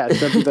 Champions League, yeah,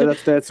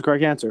 that's the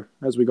correct answer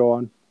as we go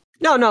on.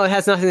 No, it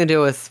has nothing to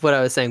do with what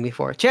I was saying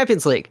before.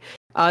 Champions League.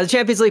 The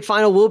Champions League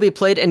final will be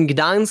played in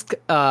Gdansk,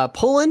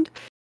 Poland.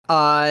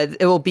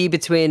 it will be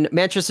between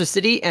Manchester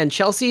City and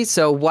Chelsea.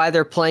 So why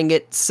they're playing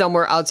it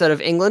somewhere outside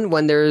of England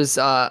when there's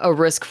a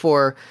risk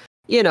for,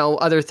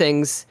 other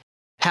things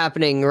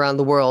happening around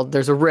the world.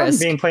 There's a It's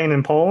risk. being played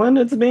in Poland.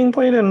 It's being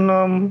played in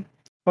I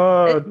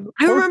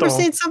remember Porto.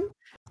 seeing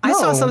I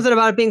saw No. something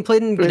about it being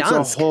played in It's a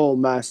Gdansk. whole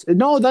mess.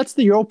 No, that's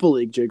the Europa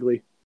League,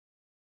 Jiggly.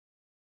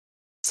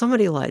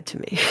 Somebody lied to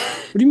me.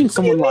 What do you mean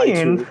someone you lied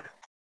to mean? you?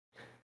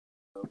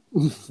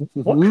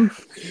 What?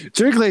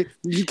 Jiggly,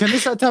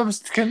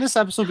 can this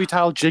episode be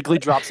titled Jiggly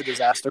Drops a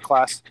Disaster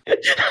Class?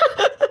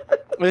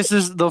 This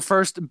is the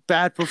first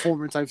bad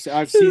performance I've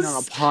seen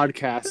on a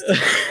podcast.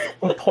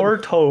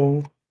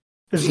 Porto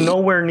is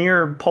nowhere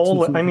near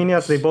Poland. I mean,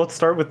 yes, they both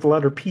start with the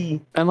letter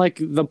P. And like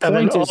the And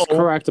then, point is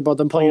correct about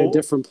them playing in a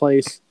different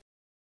place.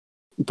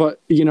 But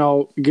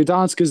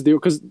Gdansk is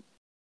because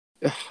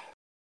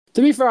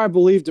to be fair, I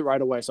believed it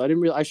right away, so I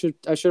didn't really. I should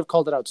have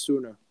called it out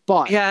sooner.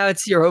 But Yeah,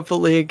 it's Europa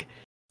League.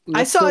 I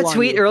that's saw still a on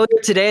tweet you.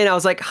 earlier today and I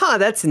was like,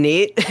 that's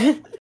neat.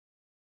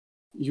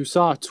 You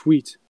saw a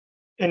tweet.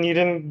 And you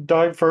didn't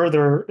dive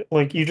further.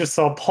 Like, you just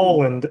saw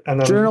Poland and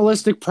then...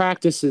 Journalistic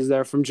practices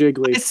there from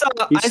Jiggly.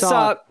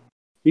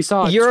 He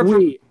saw a Europe-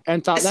 tweet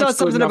and thought I saw that's good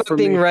something enough about for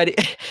being me. ready.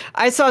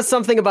 I saw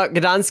something about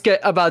Gdansk,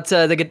 about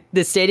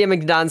the stadium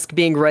in Gdansk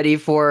being ready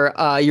for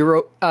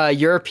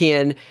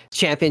European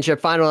Championship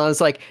final. And I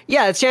was like,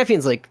 yeah, it's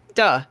Champions League.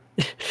 Duh.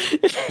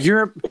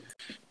 Europe.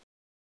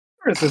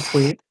 Where is this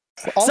tweet?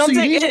 Also,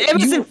 Something you it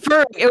was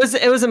inferring,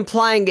 it was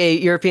implying a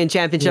European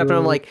Championship, and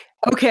I'm like,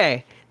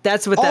 okay,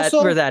 that's what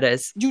Also- where that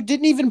is. you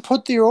didn't even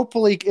put the Europa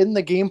League in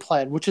the game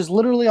plan, which is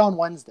literally on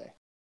Wednesday.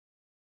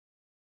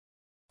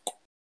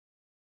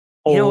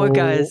 You know what, Oh.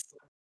 guys?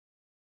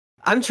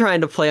 I'm trying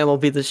to play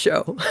MLB The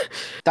Show.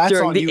 That's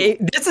on you.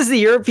 This is the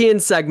European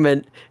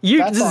segment.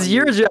 That's This on is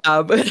your you.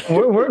 job.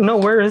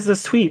 Where is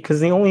this tweet? Because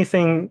the only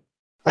thing...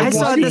 I Why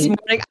saw it do this you-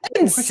 morning. I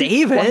didn't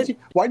save it.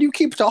 Why do you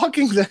keep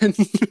talking then?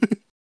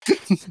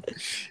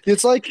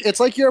 It's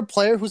like you're a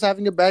player who's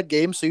having a bad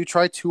game, so you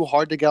try too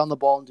hard to get on the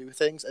ball and do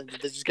things, and they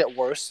just get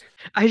worse.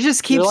 I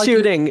just keep You're like-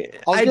 shooting.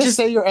 I was gonna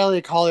say you're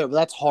Elliot Collier, but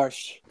that's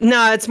harsh.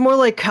 Nah, it's more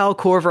like Kyle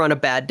Korver on a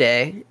bad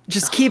day.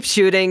 Just keep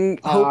shooting.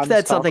 Hope I'm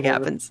that Kyle something Korver.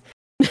 happens.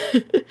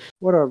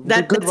 Whatever.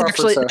 That, Good that's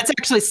reference there.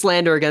 actually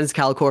slander against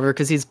Kyle Korver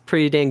because he's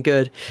pretty dang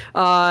good.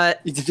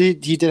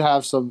 He did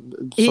have some.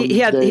 He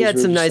had days where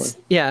some just nice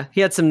like-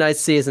 he had some nice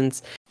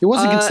seasons. he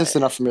wasn't uh,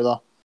 consistent enough for me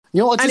though.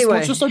 You know, Anyway.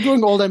 let's just start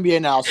doing old NBA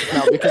analysis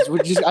now because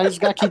I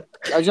just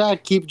gotta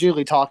keep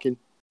Julie talking.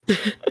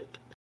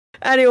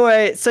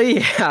 Anyway, so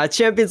yeah,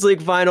 Champions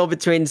League final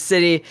between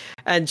City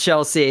and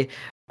Chelsea.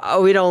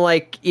 We don't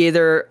like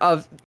neither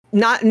of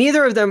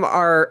them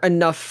are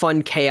enough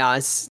fun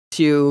chaos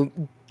to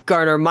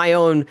garner my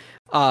own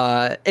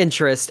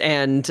interest,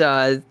 and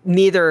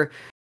neither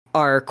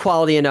are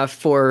quality enough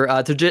for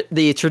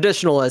the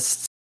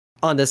traditionalists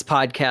on this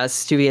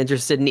podcast to be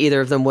interested in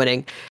either of them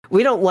winning.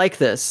 We don't like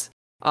this.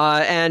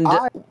 And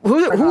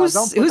who's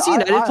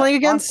United playing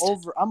against?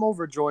 I'm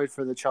overjoyed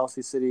for the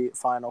Chelsea City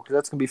final because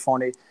that's gonna be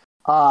funny.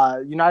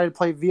 United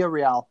play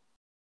Villarreal.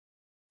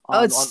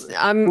 I'm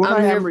Unai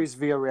here. Emery's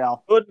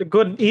Villarreal.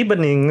 Good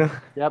evening.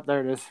 Yep,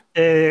 there it is.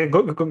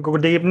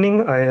 Good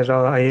evening.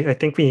 I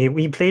think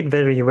we played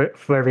very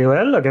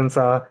well against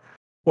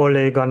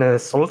Ole Gunnar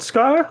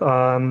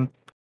Solskjaer.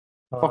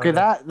 Okay,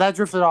 that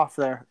drifted off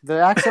there. The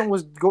accent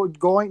was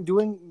going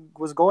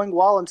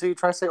well until you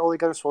try to say Ole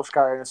Gunnar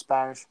Solskjaer in a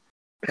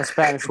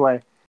Spanish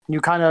way. You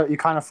kind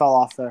of fell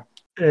off there.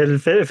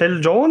 Phil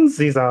Jones,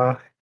 he's a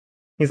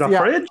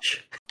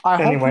fridge.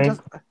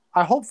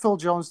 I hope Phil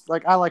Jones,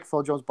 I like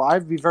Phil Jones, but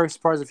I'd be very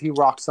surprised if he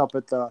rocks up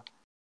at the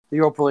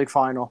Europa League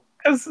final.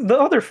 Because the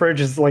other fridge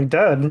is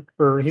dead,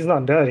 or he's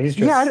not dead. He's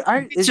just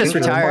He's just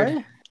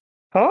retired.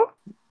 Huh?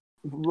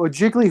 Well,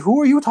 Jiggly, who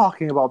are you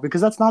talking about?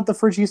 Because that's not the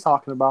fridge he's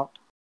talking about.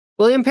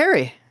 William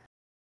Perry.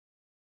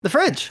 The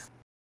fridge.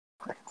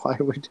 Why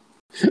would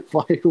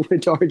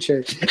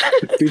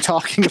RJ be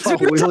talking about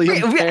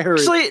William Perry?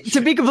 Actually, to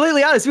be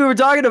completely honest, we were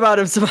talking about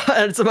him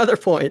at some other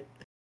point.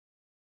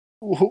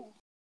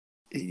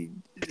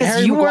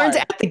 Because you weren't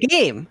at the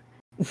game.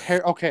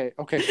 Okay,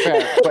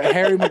 fair. But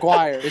Harry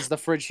Maguire is the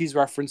fridge he's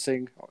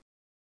referencing.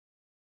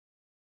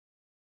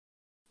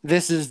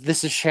 This is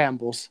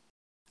shambles.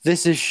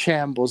 This is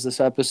shambles. This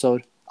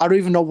episode. I don't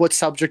even know what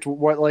section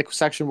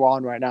we're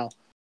on right now.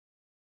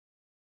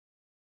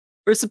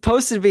 We're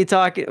supposed to be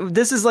talking.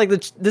 This is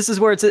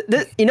where it's.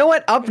 You know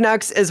what? Up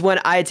next is when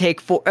I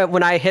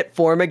hit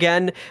form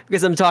again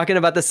because I'm talking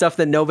about the stuff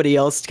that nobody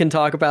else can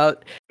talk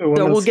about. So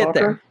we'll get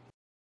there.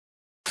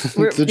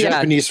 The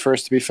Japanese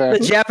first, to be fair.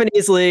 The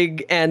Japanese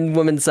league and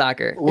women's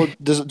soccer. Well,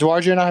 do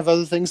RJ and I have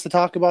other things to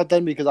talk about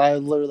then? Because I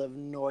literally have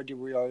no idea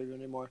where we are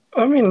anymore.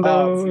 I mean,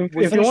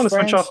 We if you want to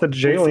switch France, off the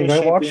J we League,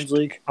 finished I watched. Champions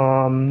League.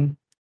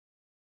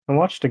 I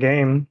watched a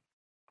game.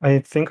 I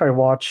think I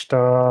watched.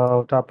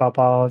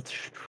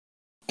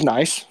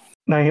 Nice.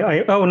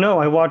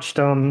 I watched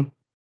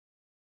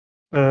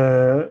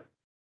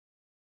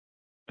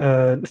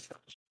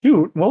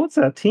shoot, what was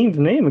that team's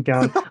name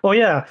again? Oh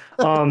yeah.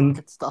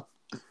 Good stuff.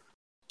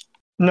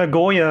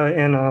 Nagoya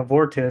and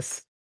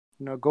Vortis.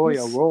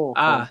 Nagoya roll.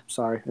 Ah. Oh,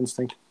 sorry,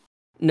 instinct.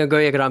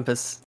 Nagoya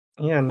Grampus.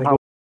 Yeah, Nagoya.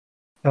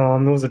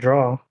 It was a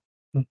draw.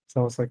 So I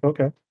was like,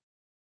 okay.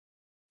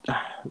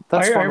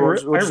 That's I fun. We're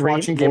just rate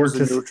watching games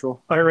as Vortis.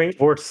 neutral. I rate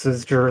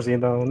Vortis's jersey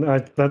though.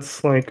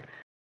 That's like,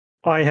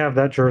 I have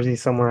that jersey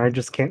somewhere. I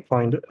just can't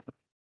find it.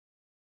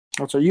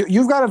 So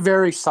you've got a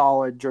very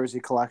solid jersey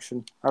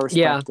collection. I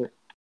respect it.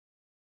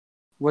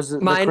 Was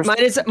it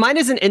mine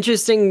is an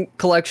interesting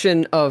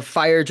collection of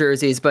Fire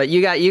jerseys, but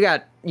you got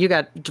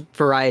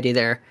variety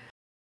there.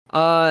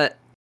 And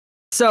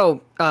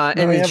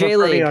the J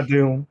League, I have a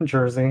Freddie Adu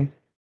jersey.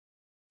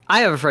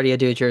 I have a Freddie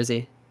Adu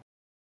jersey.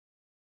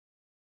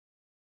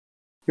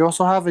 You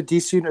also have a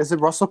DC. Is it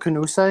Russell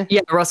Canuse?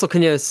 Yeah, Russell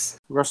Canuse.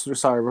 Russell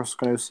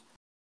Canuse.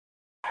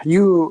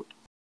 You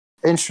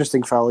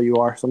interesting fellow you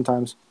are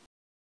sometimes.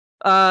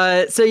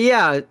 J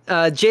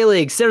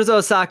League, Cerezo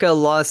Osaka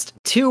lost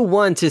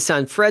 2-1 to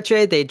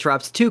Sanfrecce. They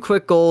dropped 2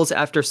 quick goals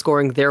after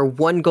scoring their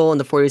 1 goal in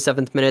the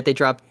 47th minute. They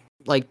dropped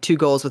like 2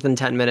 goals within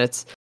 10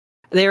 minutes.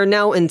 They are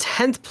now in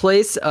 10th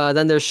place.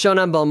 Then there's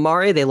Shonan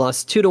Bellmare. They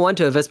lost 2-1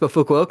 to Avispa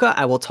Fukuoka.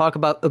 I will talk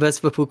about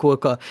Avispa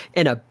Fukuoka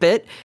in a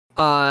bit.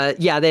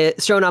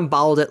 Shonan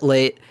bottled it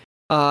late.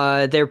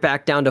 They're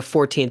back down to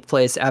 14th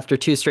place after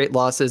 2 straight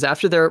losses.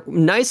 After their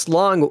nice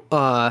long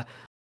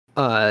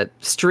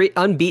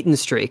unbeaten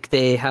streak,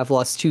 they have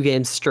lost 2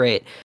 games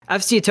straight.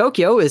 FC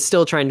Tokyo is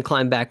still trying to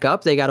climb back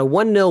up. They got a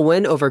 1-0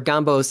 win over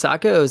Gamba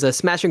Osaka. It was a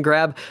smash and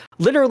grab.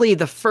 Literally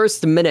the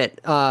first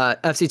minute,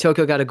 FC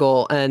Tokyo got a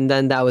goal, and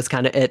then that was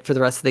kind of it for the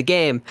rest of the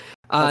game.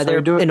 They're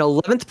in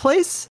 11th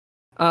place.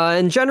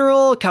 In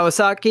general,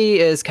 Kawasaki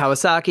is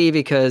Kawasaki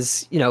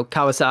because,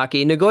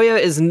 Kawasaki. Nagoya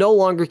is no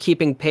longer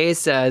keeping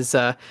pace, as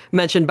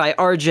mentioned by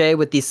RJ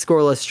with the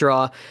scoreless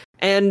draw.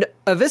 And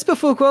Avispa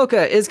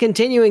Fukuoka is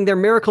continuing their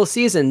miracle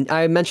season.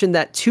 I mentioned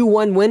that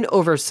 2-1 win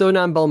over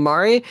Shonan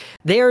Bellmare.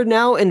 They are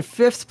now in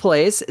 5th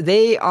place.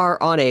 They are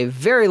on a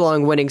very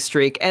long winning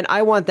streak, and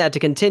I want that to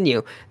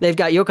continue. They've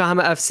got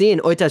Yokohama FC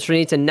and Oita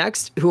Trinita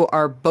next, who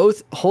are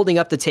both holding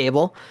up the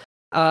table.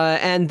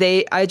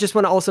 I just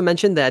want to also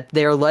mention that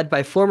they are led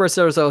by former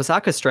Cerezo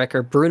Osaka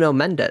striker Bruno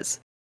Mendes.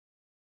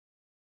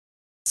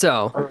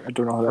 So I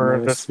don't know how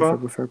that is.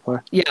 Fair play.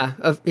 Yeah,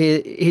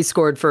 he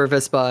scored for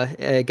Avispa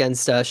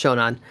against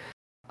Shonan.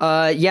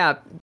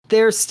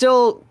 They're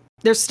still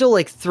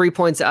like 3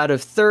 points out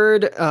of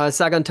 3rd.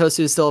 Sagan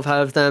Tosu still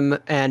ahead of them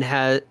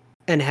Sagan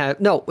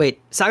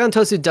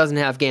Tosu doesn't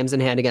have games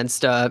in hand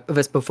against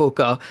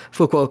Avispa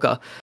Fukuoka.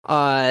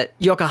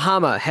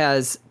 Yokohama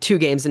has 2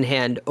 games in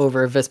hand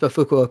over Avispa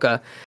Fukuoka,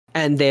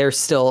 and they're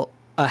still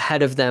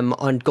ahead of them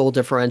on goal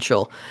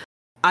differential.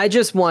 I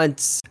just want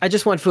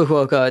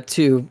Fukuoka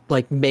to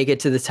make it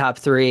to the top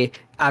 3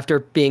 after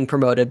being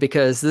promoted,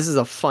 because this is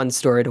a fun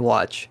story to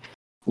watch.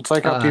 It's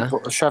like how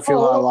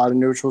Sheffield had a lot of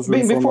neutrals.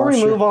 Before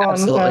we move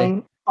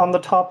on the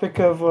topic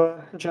of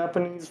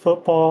Japanese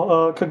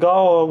football,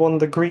 Kagawa won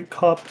the Greek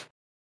Cup.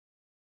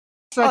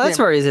 That's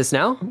where he is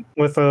now.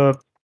 With a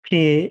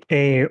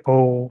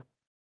PAOK.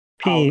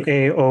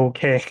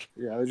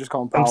 Yeah, they just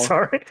call him Paolo. I'm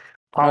sorry.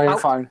 You're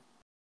fine.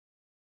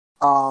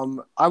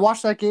 I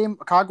watched that game.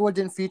 Kagawa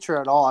didn't feature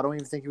at all. I don't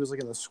even think he was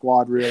in the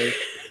squad really.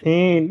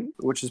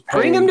 Which is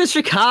bring him to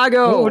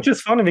Chicago. Which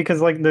is funny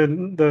because I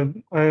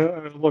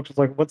looked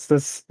what's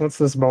this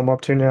bum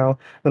up to now?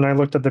 Then I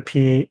looked at the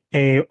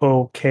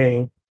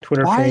PAOK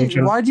Twitter page.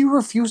 Why do you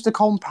refuse to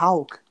call him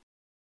Pauk?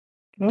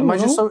 Am I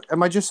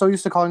just so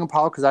used to calling him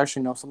Pauk because I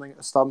actually know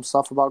some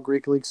stuff about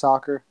Greek League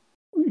soccer?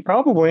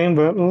 Probably,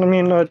 but I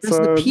mean, does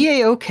the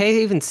PAOK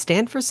even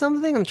stand for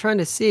something? I'm trying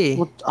to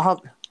see.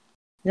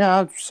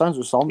 Yeah, it sounds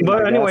or something.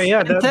 But anyway,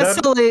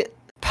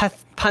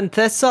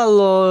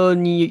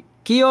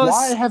 Panthessalonikios.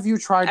 Why have you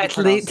tried to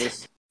pronounce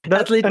this?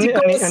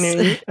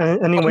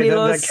 Anyway,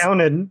 that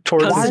counted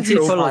towards his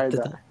trophy.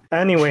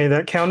 Anyway,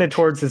 that counted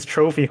towards his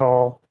trophy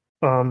haul.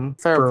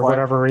 For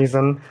whatever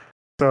reason.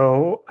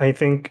 So I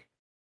think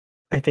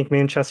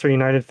Manchester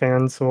United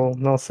fans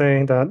will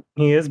say that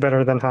he is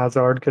better than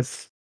Hazard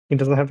because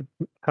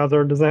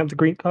Hazard doesn't have the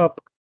Greek Cup.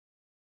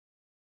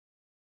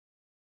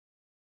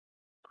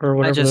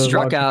 I just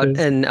struck out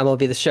in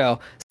MLB The Show.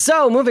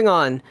 So moving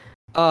on,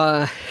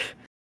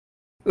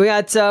 we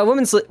got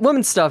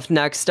women's stuff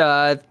next.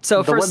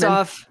 So first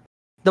off,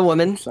 the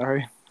women.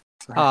 Sorry.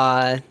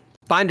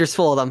 Binders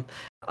full of them.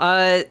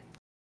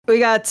 We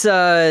got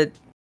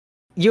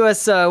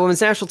U.S.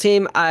 women's national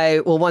team. I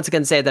will once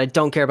again say that I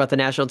don't care about the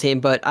national team,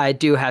 but I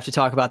do have to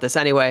talk about this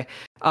anyway.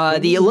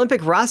 The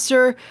Olympic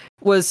roster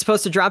was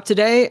supposed to drop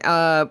today.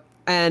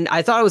 And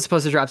I thought it was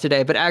supposed to drop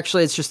today, but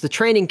actually it's just the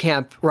training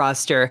camp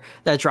roster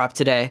that dropped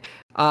today.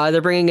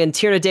 They're bringing in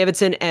Tierna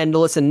Davidson and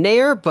Melissa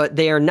Nair, but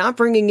they are not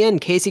bringing in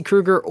Casey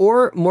Kruger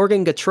or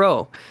Morgan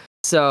Gautreau.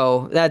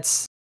 So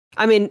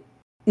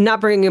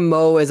not bringing in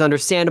Mo is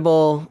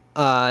understandable.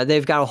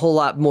 They've got a whole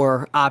lot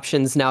more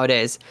options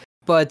nowadays.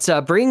 But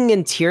bringing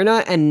in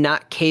Tierna and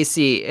not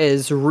Casey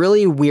is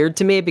really weird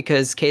to me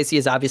because Casey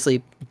is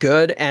obviously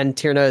good and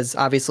Tierna is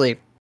obviously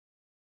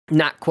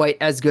not quite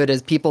as good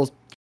as people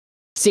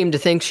seem to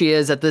think she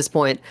is at this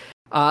point.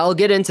 I'll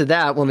get into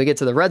that when we get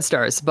to the Red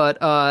Stars, but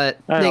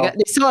they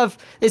still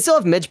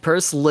have Midge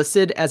Purce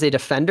listed as a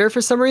defender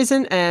for some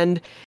reason, and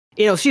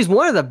she's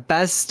one of the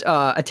best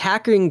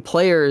attacking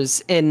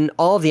players in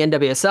all of the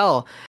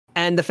NWSL,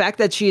 and the fact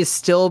that she is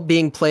still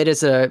being played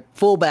as a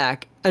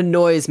fullback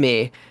annoys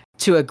me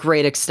to a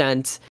great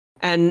extent,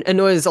 and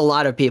annoys a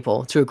lot of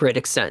people to a great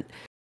extent.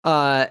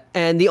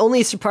 And the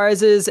only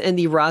surprises in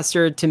the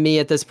roster to me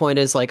at this point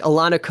is like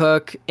Alana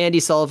Cook, Andy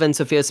Sullivan,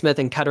 Sophia Smith,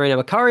 and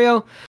Katarina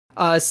Macario.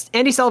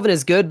 Andy Sullivan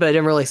is good, but I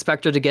didn't really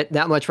expect her to get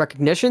that much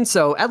recognition.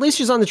 So at least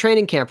she's on the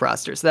training camp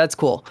roster. So that's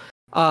cool.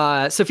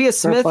 Sophia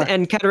Smith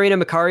and Katarina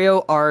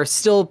Macario are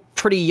still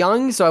pretty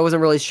young, so I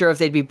wasn't really sure if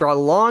they'd be brought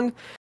along.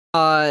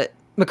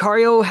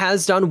 Macario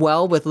has done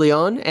well with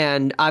Lyon,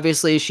 and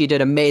obviously she did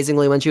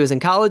amazingly when she was in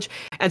college.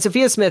 And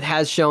Sophia Smith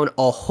has shown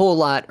a whole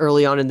lot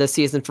early on in this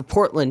season for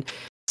Portland.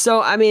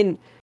 So, I mean,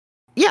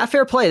 yeah,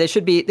 fair play. They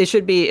should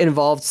be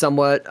involved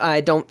somewhat. I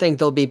don't think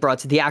they'll be brought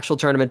to the actual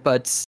tournament,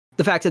 but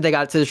the fact that they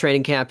got to the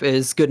training camp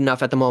is good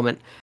enough at the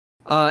moment.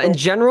 In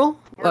general,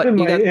 pardon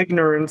my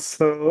ignorance,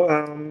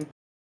 though.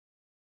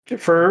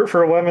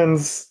 For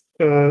women's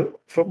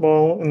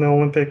football in the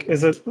Olympic,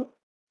 is it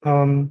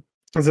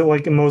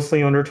like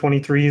mostly under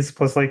 23s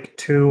plus like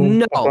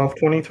two above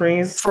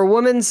 23s? For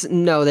women's,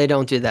 no, they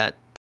don't do that.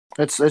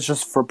 It's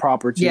just for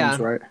proper teams,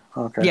 right?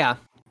 Okay. Yeah,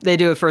 they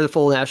do it for the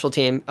full national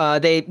team.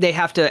 They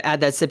have to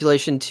add that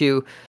stipulation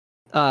to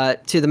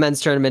the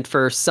men's tournament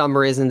for some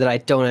reason that I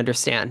don't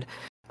understand.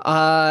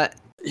 I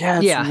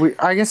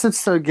guess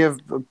it's to give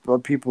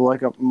people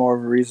like a more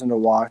of a reason to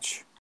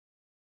watch.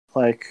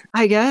 Like,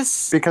 I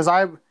guess because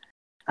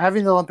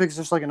having the Olympics is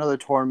just like another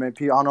tournament.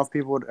 I don't know if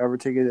people would ever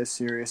take it as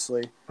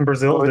seriously.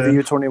 Brazil with did.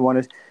 The U21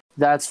 is.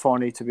 That's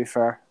funny, to be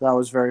fair. That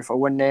was very fun.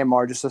 When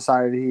Neymar just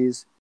decided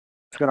he's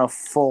gonna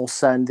full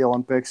send the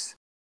Olympics.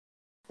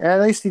 Yeah,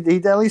 at least he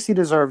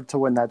deserved to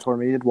win that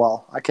tournament. He did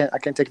well. I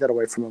can't take that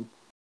away from him.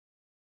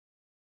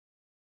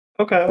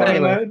 Okay, well,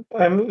 anyway.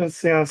 I'm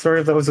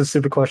sorry if that was a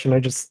stupid question. I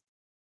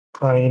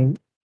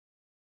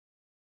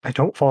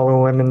don't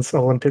follow women's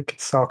Olympic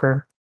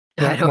soccer.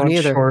 I don't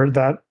either. Or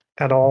that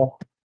at all.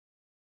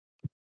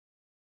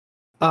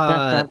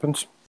 That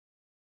happens.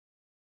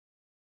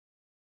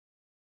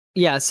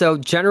 Yeah, so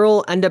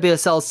general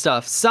NWSL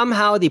stuff.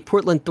 Somehow the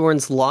Portland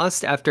Thorns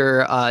lost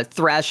after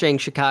thrashing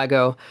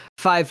Chicago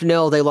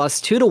 5-0. They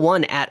lost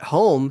 2-1 at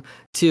home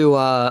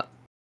to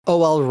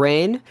OL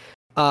Reign.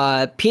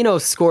 Pino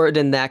scored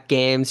in that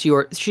game.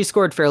 She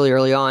scored fairly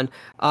early on,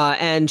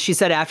 and she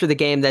said after the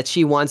game that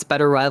she wants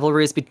better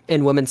rivalries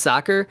in women's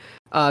soccer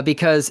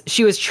because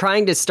she was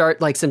trying to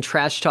start like some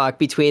trash talk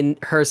between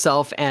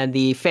herself and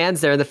the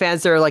fans there. And the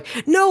fans there are like,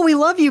 "No, we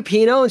love you,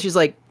 Pino," and she's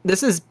like,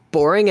 "This is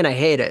boring and I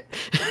hate it."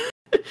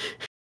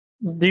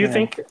 Do you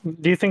think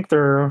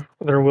there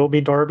will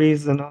be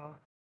derbies in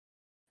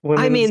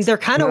I mean, there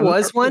kind of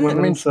was one. I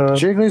mean,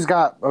 Jiggly's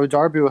got a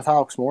derby with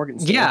Alex Morgan.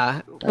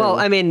 Yeah. Well,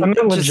 I mean,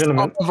 just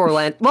off of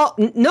Orlando. Well,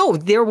 no,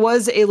 there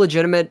was a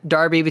legitimate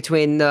derby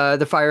between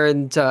the Fire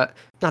and not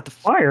the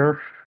Fire.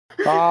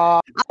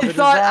 The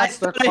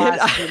disaster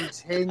class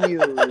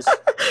continues.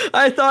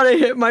 I thought I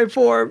hit my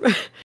form.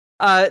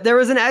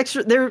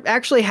 There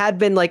actually had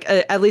been like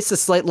at least a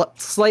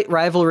slight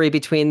rivalry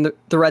between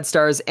the Red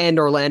Stars and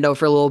Orlando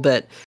for a little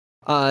bit.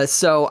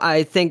 So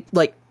I think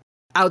like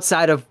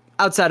outside of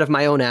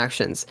my own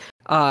actions,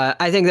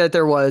 I think that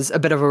there was a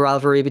bit of a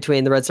rivalry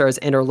between the Red Stars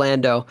and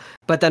Orlando,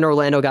 but then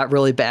Orlando got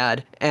really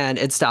bad and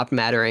it stopped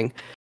mattering.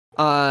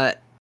 But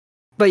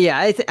yeah,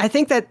 I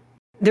think that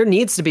there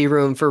needs to be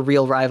room for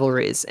real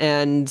rivalries,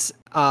 and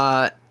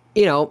I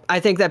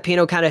think that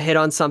Pino kind of hit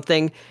on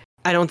something.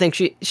 I don't think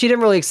she didn't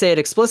really say it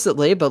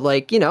explicitly, but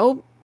like, a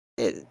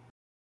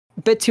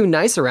bit too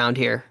nice around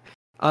here,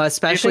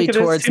 especially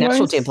towards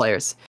national team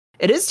players.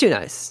 It is too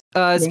nice,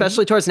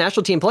 especially towards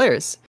national team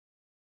players.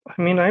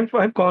 I mean, I've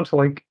gone to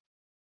like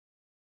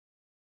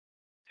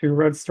 3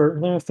 Red Star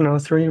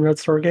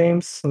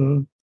games,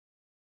 and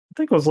I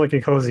think it was like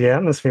a cozy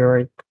atmosphere.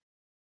 I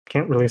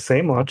can't really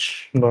say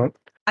much, but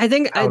I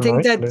think that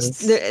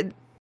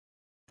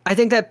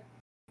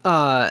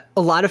a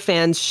lot of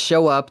fans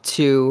show up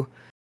to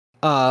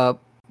to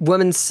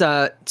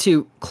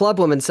club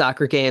women's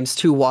soccer games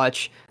to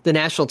watch the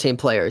national team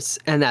players,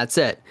 and that's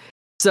it.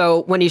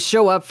 So when you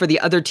show up for the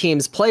other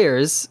team's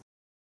players,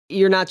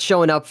 you're not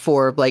showing up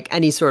for like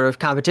any sort of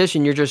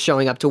competition. You're just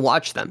showing up to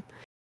watch them.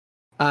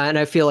 And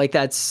I feel like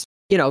that's,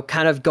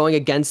 kind of going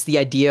against the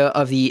idea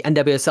of the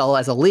NWSL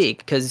as a league,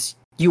 because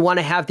you want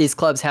to have these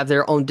clubs have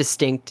their own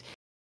distinct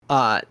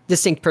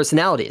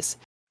personalities.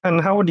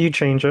 And how would you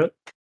change it?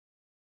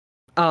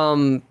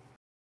 Have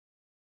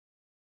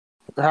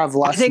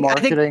less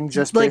marketing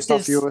just based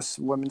off U.S.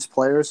 women's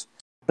players.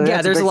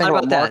 There's a lot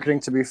about that. Marketing,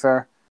 to be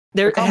fair.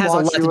 It has a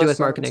lot to do with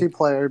marketing.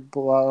 Player,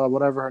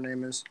 whatever her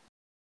name is.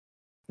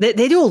 They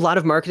do a lot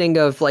of marketing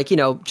of like,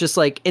 just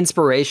like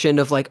inspiration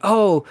of like,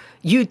 oh,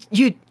 we're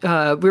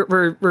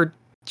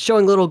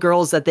showing little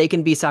girls that they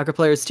can be soccer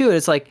players too. And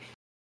it's like,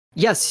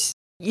 yes,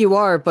 you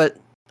are. But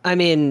I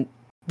mean,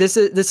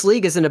 this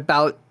league isn't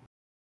about,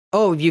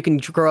 oh, you can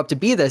grow up to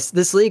be this.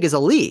 This league is a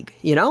league,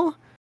 you know?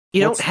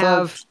 You don't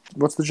have...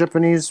 What's the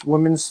Japanese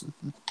women's...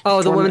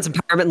 Oh, the Women's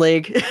Empowerment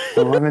League.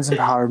 The Women's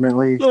Empowerment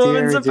League. The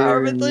Women's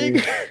Empowerment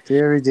League.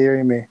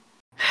 Deary me.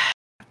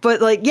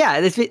 But, like,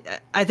 yeah,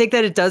 I think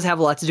that it does have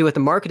a lot to do with the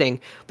marketing.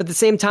 But at the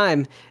same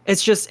time,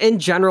 it's just, in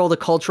general, the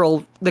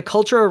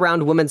culture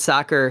around women's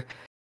soccer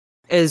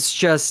is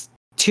just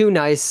too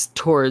nice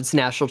towards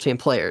national team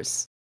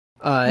players.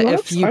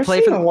 If you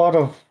play for a lot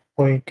of,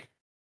 like...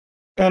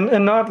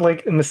 And not,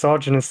 like,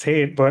 misogynist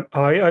hate, but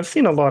I've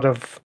seen a lot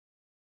of...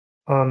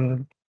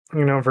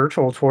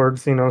 virtual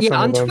towards, yeah,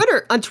 on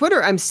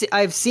Twitter,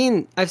 I've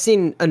seen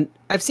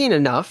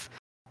enough,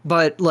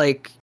 but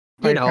like,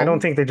 I don't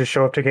think they just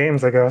show up to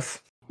games, I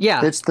guess.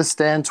 Yeah, it's the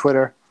Stan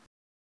Twitter.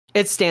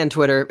 It's Stan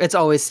Twitter. It's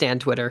always Stan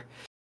Twitter.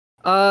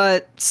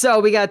 So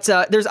we got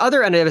there's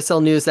other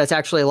NWSL news that's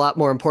actually a lot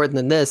more important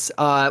than this.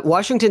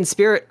 Washington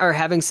Spirit are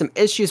having some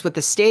issues with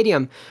the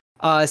stadium.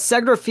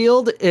 Segra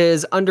Field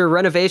is under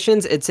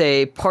renovations. It's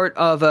a part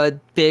of a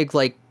big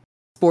like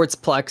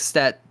sportsplex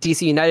that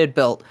DC United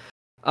built.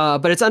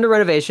 But it's under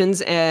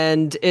renovations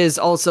and is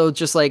also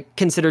just like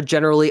considered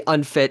generally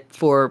unfit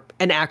for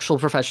an actual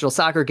professional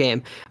soccer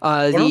game.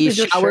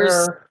 The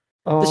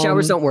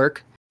showers don't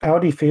work.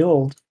 Audi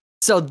Field.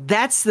 So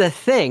that's the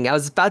thing. I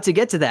was about to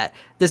get to that.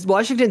 This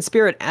Washington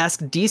Spirit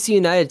asked DC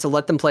United to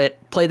let them play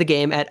the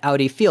game at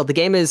Audi Field. The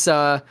game is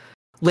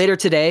later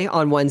today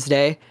on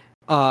Wednesday.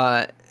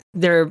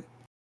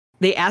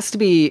 They asked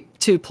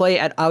to play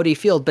at Audi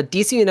Field, but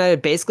DC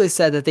United basically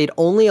said that they'd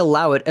only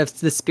allow it if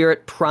the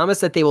Spirit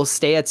promised that they will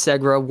stay at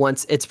Segra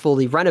once it's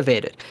fully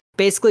renovated,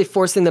 basically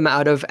forcing them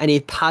out of any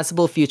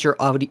possible future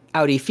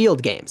Audi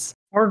Field games.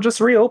 Or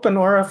just reopen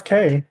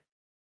RFK.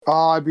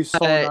 Oh, it'd be so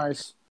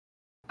nice.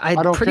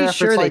 I'm pretty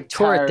sure they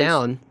tore it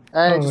down.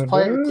 Hey, just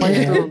play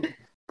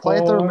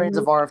the remains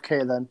of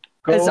RFK then.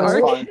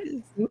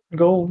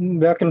 Go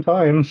back in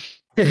time.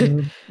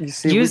 You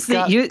see, use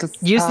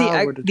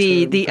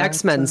the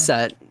X-Men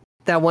set.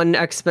 That one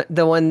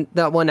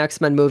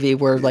X-Men movie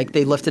where like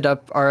they lifted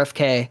up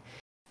RFK.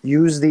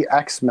 Use the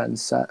X-Men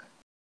set.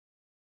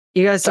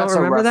 You guys don't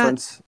remember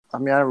that? I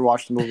mean, I never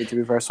watched the movie to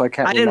be fair, so I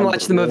can't. I didn't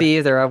watch the movie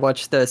either. I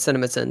watched the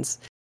CinemaSins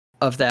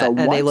of that,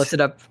 and they lifted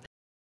up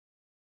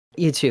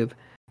YouTube.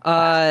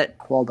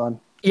 Well done.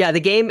 Yeah, the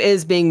game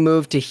is being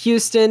moved to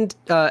Houston,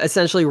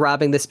 essentially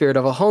robbing the Spirit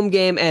of a home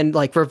game and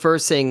like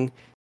reversing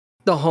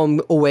the home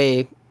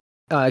away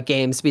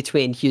games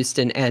between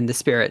Houston and the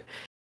Spirit.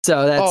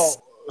 So that's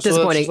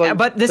disappointing. So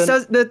but this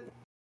does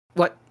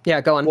what?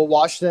 Yeah, go on. Will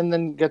Washington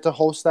then get to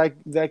host that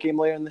game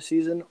later in the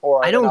season,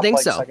 or I don't think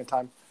so. Second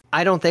time?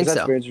 I don't think so.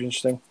 That's very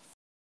interesting.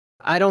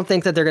 I don't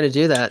think that they're going to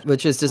do that,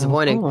 which is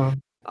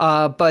disappointing.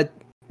 But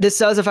this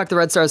does affect the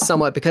Red Stars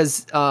somewhat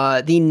because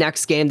the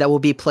next game that will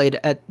be played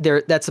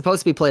that's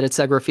supposed to be played at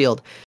Segra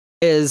Field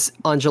is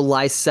on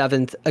July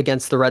 7th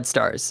against the Red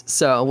Stars.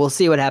 So we'll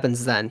see what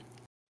happens then.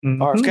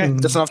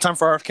 RFK. That's enough time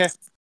for RFK.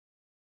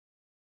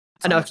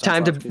 Enough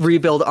time to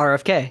rebuild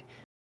RFK.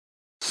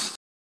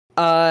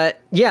 So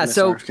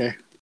RFK.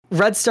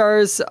 Red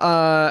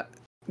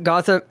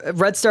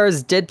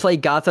Stars did play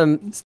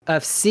Gotham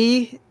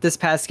FC this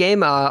past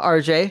game.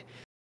 RJ,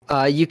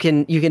 you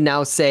can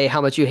now say how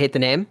much you hate the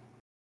name.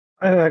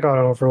 I got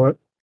it over with.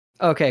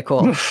 Okay,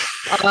 cool.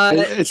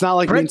 It's not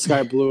like me and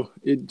Sky Blue.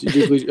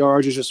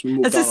 RJ just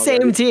moved. It's the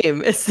same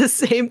team. It's the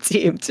same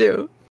team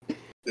too.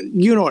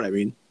 You know what I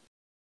mean.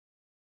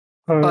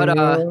 But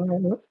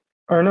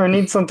I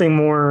need something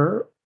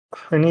more.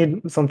 I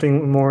need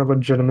something more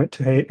legitimate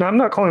to hate. Now, I'm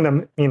not calling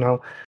them, not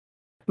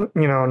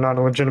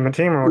a legitimate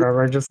team or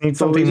whatever. I just need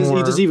something more.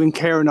 He doesn't even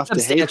care enough to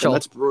hate them.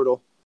 That's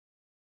brutal.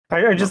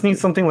 I just need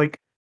something like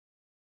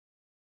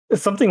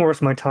something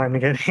worth my time to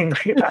get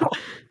angry about.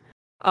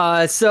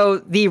 So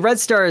the Red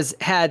Stars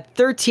had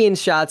 13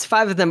 shots,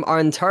 5 of them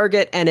on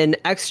target, and an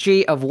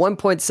XG of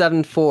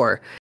 1.74,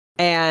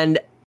 and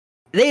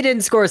they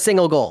didn't score a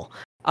single goal.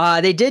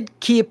 They did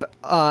keep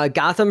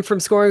Gotham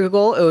from scoring a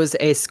goal. It was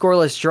a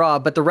scoreless draw,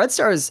 but the Red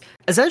Stars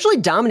essentially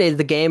dominated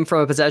the game from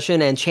a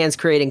possession and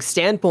chance-creating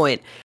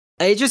standpoint.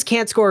 They just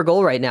can't score a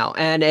goal right now,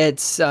 and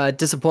it's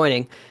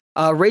disappointing.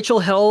 Rachel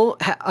Hill,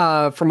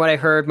 from what I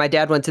heard, my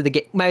dad went to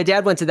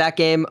that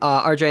game.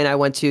 RJ and I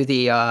went to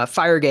the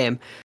Fire game,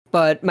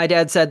 but my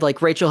dad said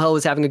like Rachel Hill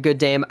was having a good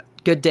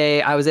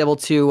day. I was able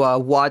to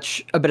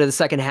watch a bit of the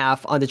second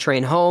half on the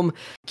train home.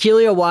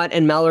 Keelia Watt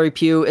and Mallory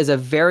Pugh is a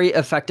very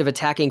effective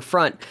attacking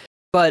front,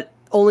 but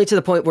only to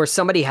the point where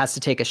somebody has to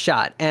take a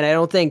shot. And I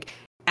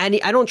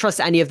don't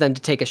trust any of them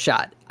to take a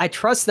shot. I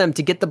trust them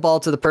to get the ball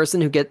to the person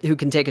who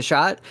can take a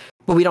shot,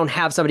 but we don't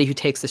have somebody who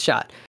takes the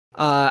shot.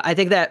 I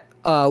think that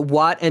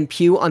Watt and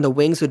Pugh on the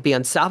wings would be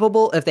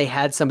unstoppable if they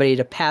had somebody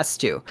to pass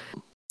to.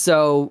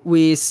 So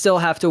we still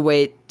have to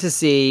wait to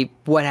see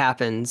what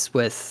happens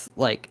with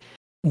like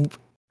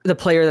the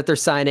player that they're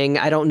signing.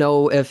 I don't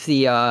know if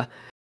the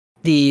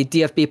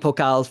DFB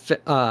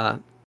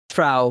Pokal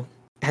Frau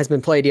has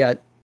been played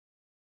yet,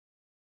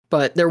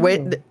 but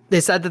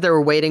they said that they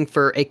were waiting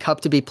for a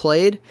cup to be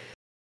played.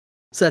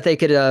 so that they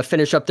could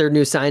finish up their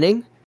new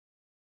signing.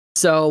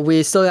 So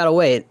we still gotta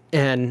wait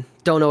and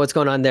don't know what's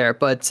going on there.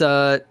 But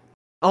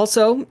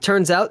also,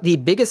 turns out the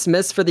biggest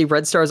miss for the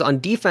Red Stars on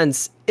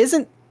defense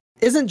isn't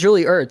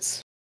Julie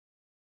Ertz,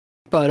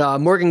 but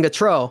Morgan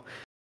Gautreau,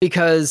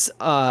 because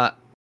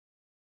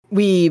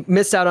we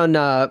missed out on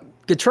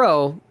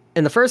Gautreau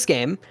in the first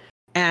game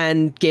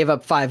and gave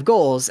up 5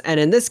 goals. And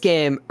in this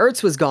game,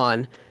 Ertz was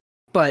gone,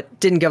 but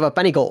didn't give up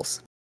any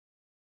goals.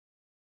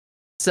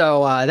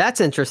 So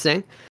that's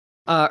interesting.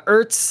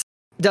 Ertz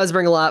does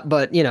bring a lot,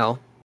 but you know,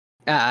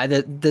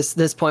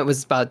 this point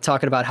was about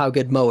talking about how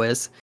good Mo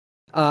is.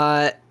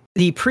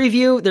 The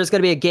preview, there's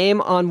going to be a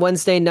game on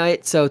Wednesday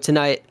night. So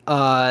tonight,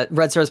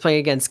 Red Stars playing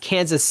against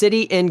Kansas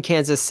City in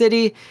Kansas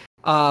City.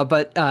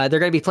 But they're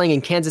going to be playing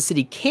in Kansas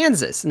City,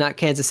 Kansas, not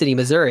Kansas City,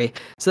 Missouri.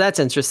 So that's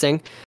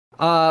interesting.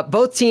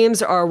 Both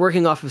teams are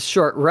working off of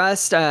short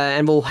rest,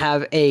 and we'll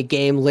have a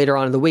game later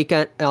on the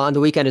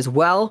weekend as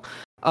well.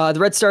 The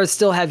Red Stars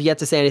still have yet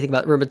to say anything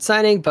about rumored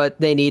signing, but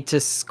they need to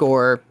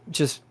score.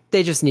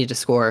 They just need to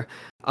score.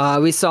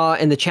 We saw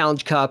in the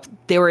Challenge Cup,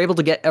 they were able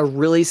to get a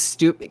really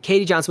stupid.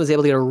 Katie Johnson was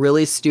able to get a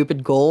really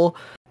stupid goal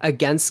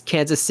against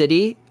Kansas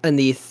City in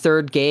the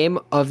third game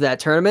of that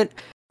tournament,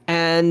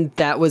 and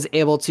that was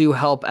able to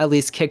help at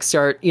least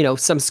kickstart, you know,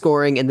 some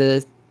scoring in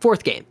the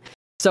fourth game.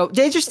 So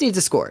they just need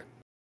to score.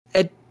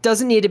 It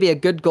doesn't need to be a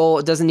good goal.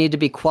 It doesn't need to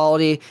be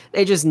quality.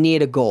 They just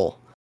need a goal.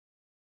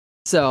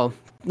 So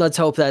let's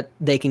hope that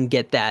they can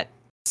get that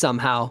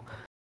somehow.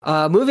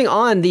 Moving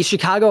on, the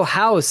Chicago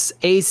House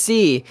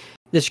AC,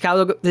 the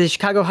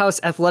Chicago House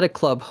Athletic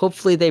Club.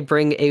 Hopefully they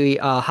bring a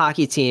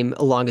hockey team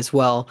along as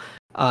well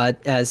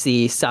as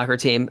the soccer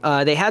team.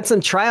 They had some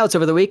tryouts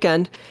over the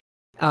weekend.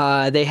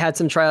 They had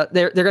some tryout.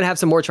 They're going to have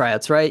some more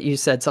tryouts, right? You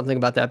said something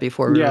about that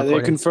before. Yeah,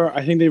 they confirm.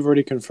 I think they've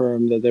already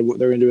confirmed that they're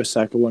going to do a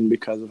second one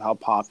because of how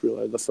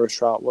popular the first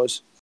tryout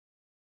was.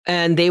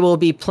 And they will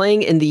be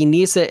playing in the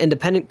NISA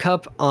Independent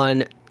Cup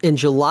in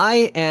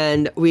July.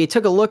 And we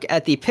took a look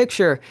at the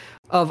picture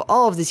of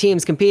all of the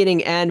teams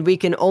competing, and we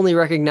can only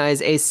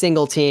recognize a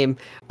single team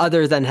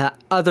other than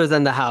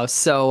the House.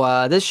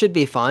 So this should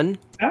be fun.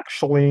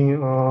 Actually,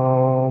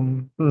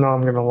 no,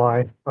 I'm gonna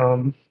lie.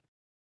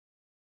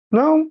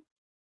 No.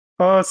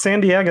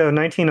 San Diego,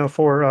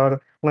 1904.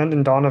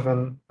 Landon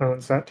Donovan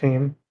owns that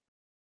team.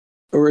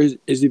 Or is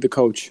he the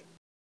coach?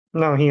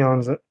 No, he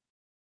owns it.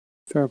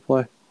 Fair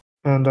play.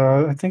 And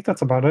I think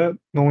that's about it.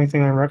 The only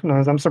thing I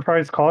recognize. I'm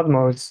surprised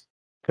Cosmos,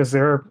 because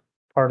they're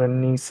part of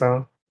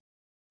NISA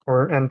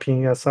or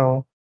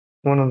NPSL,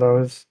 one of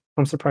those.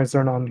 I'm surprised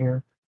they're not in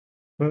here.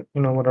 But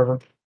you know, whatever.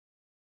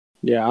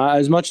 Yeah,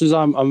 as much as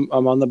I'm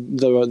on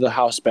the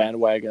House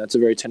bandwagon, it's a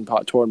very tin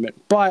pot tournament.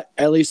 But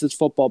at least it's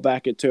football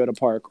back at Toyota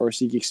Park or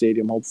SeaGeek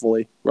Stadium,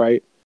 hopefully,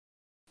 right?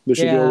 We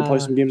should be able to play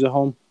some games at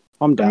home.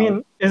 I'm down. I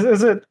mean,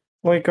 is it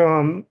like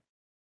I'm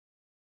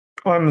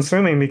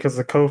assuming because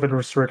of COVID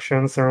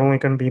restrictions, they're only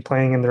going to be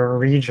playing in their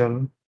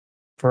region,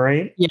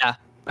 right? Yeah,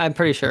 I'm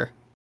pretty sure.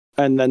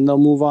 And then they'll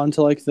move on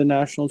to like the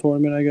national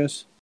tournament, I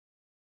guess.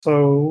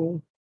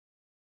 So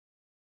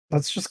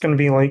that's just going to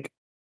be like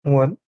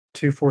what,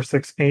 2, 4,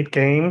 6, 8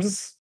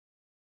 games.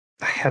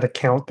 I had to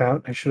count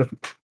that. I should have,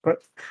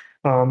 but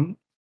so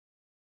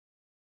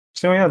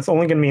yeah, it's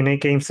only going to be an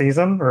 8-game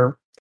season or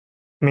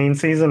main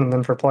season, and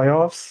then for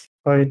playoffs,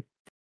 they're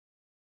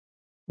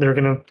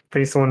going to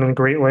face one in the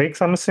Great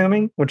Lakes, I'm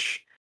assuming,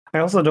 which I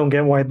also don't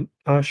get why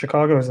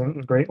Chicago isn't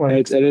in Great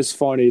Lakes. It is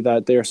funny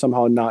that they're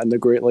somehow not in the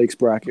Great Lakes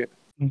bracket.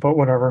 But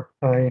whatever.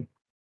 I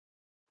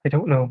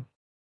don't know.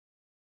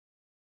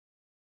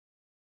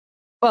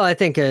 Well, I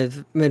think a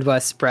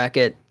Midwest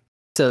bracket,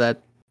 so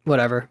that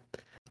whatever.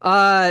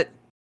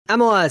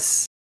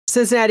 MLS,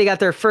 Cincinnati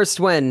got their first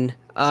win,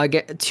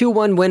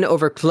 2-1 win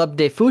over Club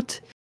de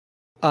Foot,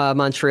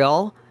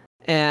 Montreal,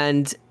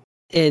 and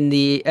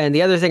the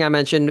other thing I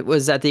mentioned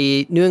was that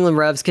the New England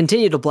Revs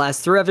continue to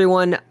blast through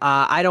everyone.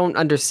 I don't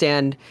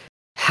understand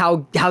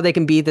how they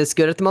can be this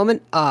good at the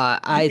moment.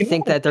 I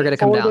think that they're going to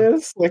come down.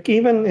 Like,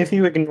 even if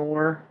you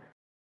ignore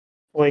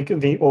like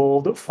the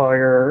old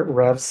Fire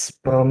Revs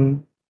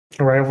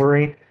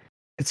rivalry,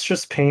 it's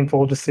just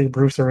painful to see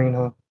Bruce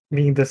Arena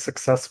be this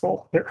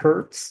successful. It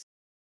hurts.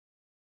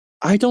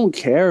 I don't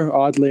care,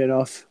 oddly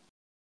enough.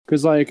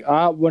 Because, like,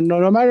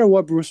 no matter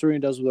what Bruce Arena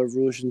does with the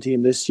Revolution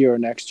team this year or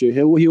next year,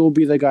 he will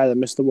be the guy that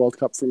missed the World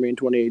Cup for me in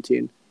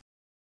 2018.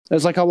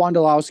 It's like how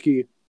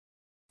Wondolowski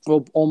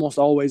will almost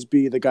always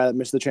be the guy that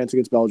missed the chance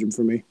against Belgium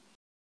for me.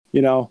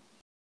 You know?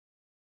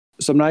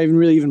 So I'm not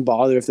even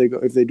bothered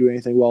if they do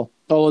anything well.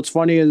 Oh, what's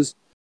funny is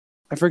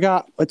I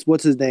forgot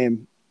what's his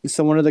name.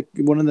 So one of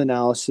the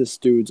analysis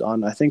dudes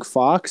on, I think,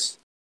 Fox.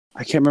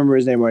 I can't remember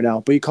his name right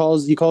now, but he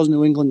calls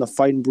New England the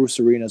fighting Bruce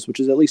Arenas, which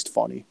is at least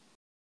funny.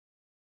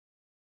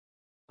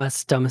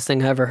 That's the dumbest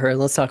thing I ever heard.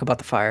 Let's talk about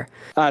the Fire.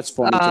 That's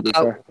funny, to be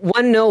fair.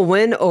 1-0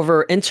 win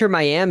over Inter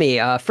Miami.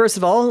 First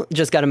of all,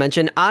 just got to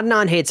mention,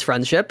 Adnan hates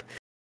friendship.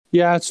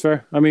 Yeah, that's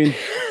fair. I mean...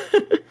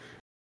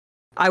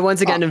 I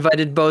once again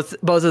invited both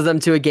of them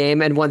to a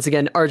game, and once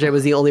again, RJ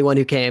was the only one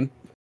who came.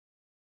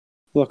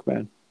 Look,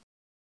 man.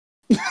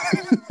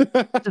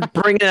 Just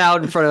bring it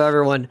out in front of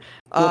everyone.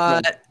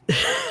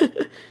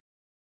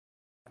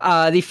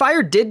 The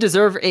Fire did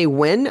deserve a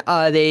win.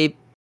 They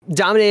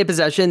dominated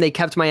possession. They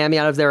kept Miami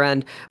out of their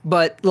end,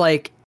 but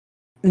like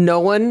no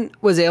one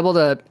was able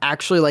to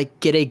actually like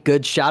get a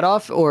good shot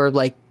off or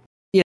like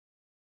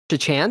a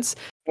chance.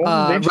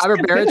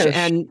 Robert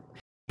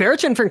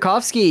Baric and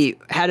Frankowski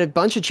had a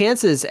bunch of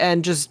chances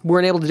and just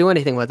weren't able to do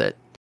anything with it.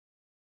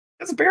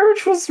 Because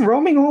Baric was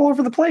roaming all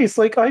over the place.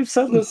 Like I've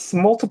said this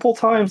multiple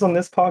times on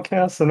this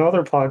podcast and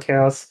other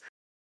podcasts.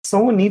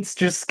 Someone needs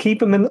to just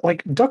keep him in,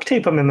 like duct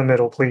tape him in the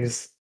middle,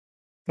 please.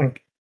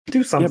 Like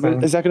do something. Yeah,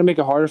 but is that going to make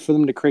it harder for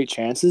them to create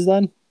chances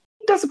then?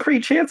 He doesn't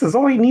create chances.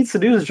 All he needs to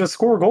do is just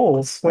score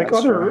goals. Like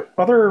That's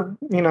other,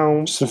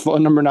 just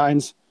number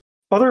 9s.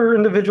 Other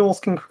individuals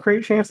can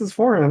create chances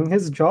for him.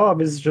 His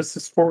job is just to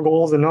score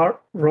goals and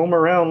not roam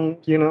around,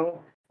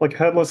 like a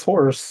headless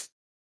horse.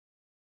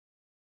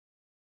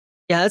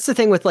 Yeah, that's the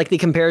thing with like the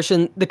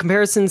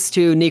comparisons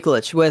to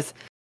Nikolic. With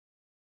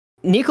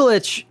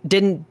Nikolic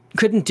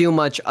couldn't do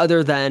much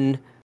other than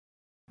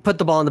put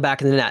the ball in the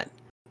back of the net,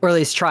 or at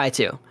least try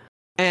to.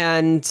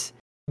 And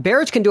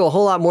Baric can do a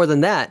whole lot more than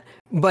that,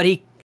 but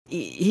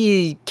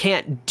he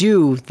can't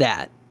do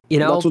that.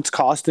 That's what's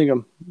costing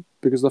him.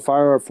 Because the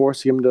Fire are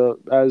forcing him to,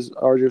 as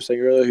RJ was saying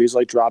earlier, he's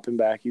like dropping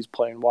back, he's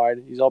playing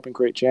wide, he's helping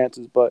create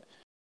chances, but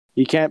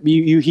he can't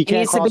be. He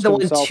can't. He needs to be the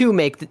one to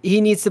make. He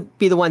needs to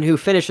be the one who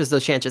finishes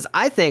those chances.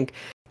 I think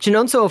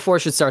Chinonso Ofori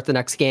should start the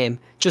next game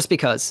just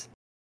because.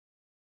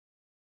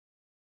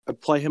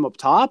 Play him up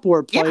top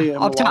or play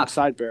him up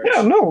alongside Baric?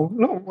 Yeah, no,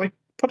 like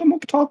put him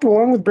up top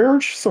along with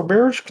Baric so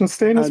Baric can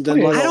stay in his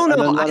place. I don't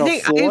know. I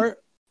think I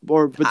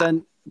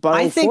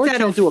think that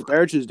can't do what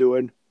Baric is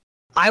doing.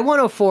 I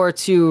want Ofori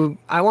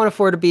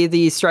to be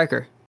the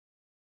striker,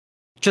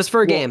 just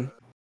for a game.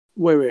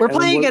 Wait. We're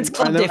playing against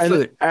Club de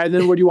Foot. And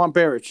then where do you want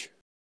Baric?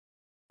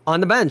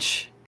 On the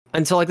bench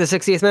until like the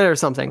 60th minute or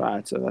something.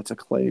 That's a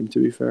claim, to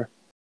be fair.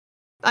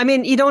 I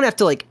mean, you don't have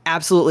to like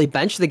absolutely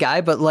bench the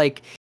guy, but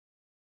like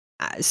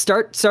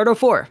start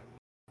Ofori.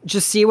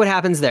 Just see what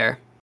happens there.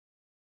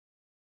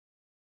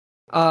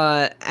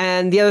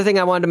 And the other thing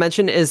I wanted to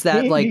mention is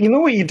that you know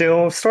what you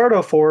do? Start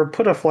Ofori,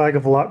 put a flag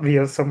of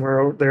Latvia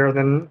somewhere out there,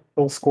 then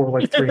they'll score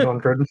like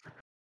 300.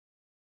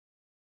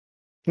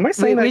 Am I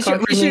saying that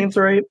country names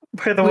right?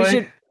 By the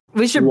way,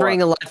 we should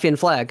bring a Latvian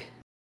flag.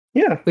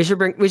 Yeah, we should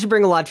bring a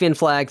Latvian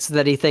flag so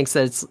that he thinks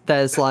that it's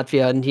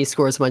Latvia and he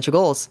scores a bunch of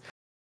goals.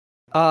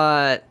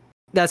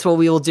 That's what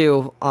we will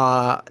do.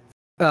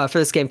 For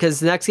this game, because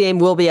the next game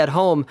will be at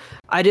home.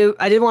 I did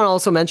want to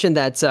also mention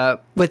that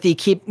with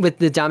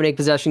the dominating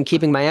possession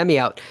keeping Miami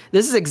out,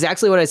 this is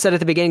exactly what I said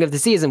at the beginning of the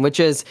season, which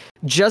is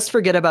just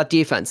forget about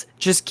defense.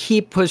 Just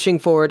keep pushing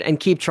forward and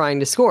keep trying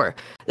to score.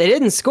 They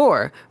didn't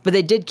score, but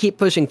they did keep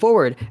pushing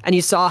forward, and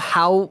you saw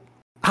how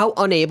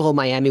unable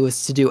Miami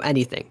was to do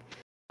anything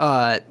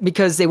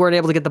because they weren't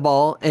able to get the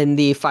ball in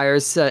the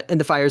Fire's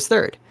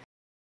third.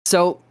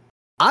 So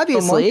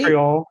obviously,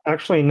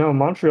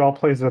 Montreal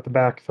plays at the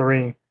back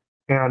three.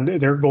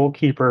 And their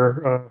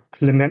goalkeeper,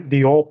 Clement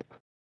Diop.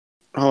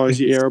 Oh, is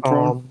he error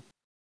prone?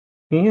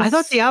 I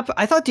thought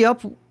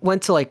Diop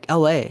went to like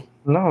LA.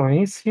 No,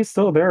 he's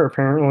still there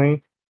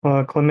apparently.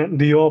 Clement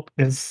Diop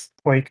is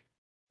like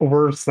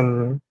worse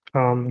than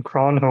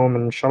Kronholm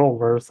and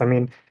Shuttleworth. I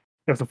mean,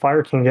 if the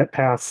Fire can get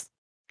past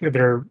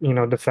their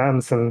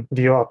defense and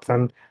Diop,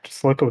 then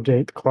just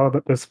liquidate the club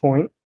at this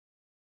point.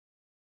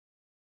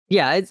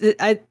 Yeah,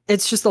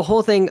 it's just the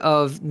whole thing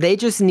of they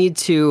just need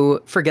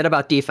to forget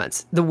about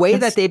defense. The way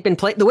that they've been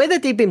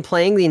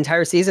playing the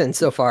entire season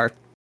so far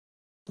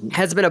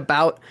has been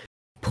about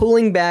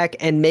pulling back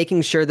and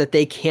making sure that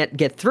they can't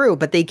get through,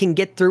 but they can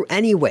get through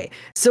anyway.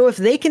 So if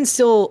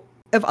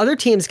other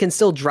teams can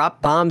still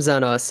drop bombs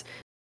on us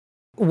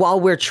while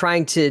we're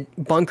trying to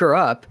bunker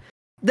up,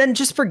 then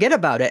just forget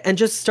about it and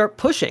just start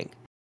pushing.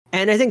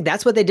 And I think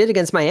that's what they did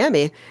against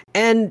Miami.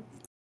 And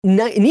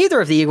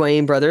neither of the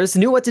Higuain brothers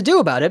knew what to do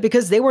about it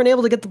because they weren't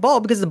able to get the ball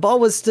because the ball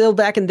was still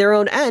back in their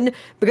own end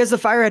because the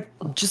Fire had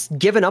just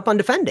given up on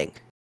defending.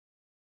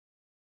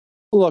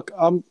 Look,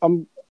 I'm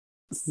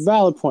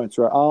valid points,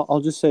 right?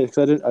 I'll just say because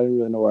I didn't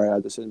really know where I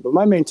had this in, but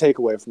my main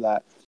takeaway from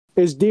that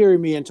is Deary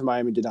Me into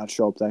Miami did not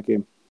show up that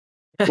game.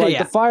 Like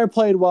the Fire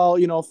played well,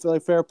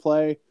 fair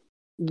play.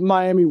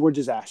 Miami were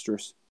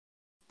disastrous.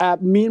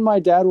 Me and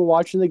my dad were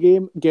watching the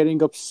game,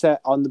 getting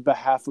upset on the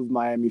behalf of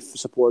Miami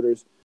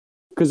supporters.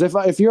 Because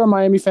if you're a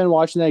Miami fan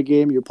watching that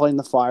game, you're playing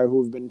the Fire,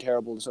 who have been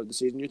terrible to start the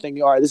season. You're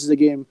thinking, all right, this is a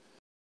game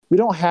we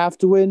don't have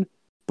to win,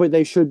 but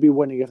they should be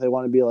winning if they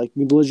want to be like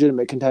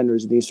legitimate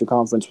contenders in the Eastern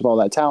Conference with all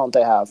that talent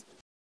they have.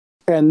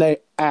 And they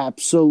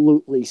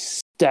absolutely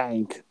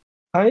stank.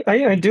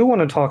 I do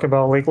want to talk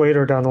about like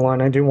later down the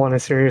line. I do want a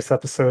serious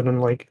episode on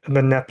like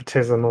the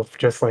nepotism of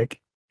just like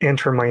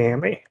Inter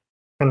Miami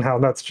and how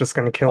that's just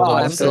going to kill them.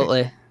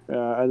 Absolutely.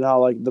 Yeah, and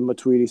how like the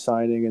Matuidi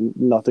signing and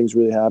nothing's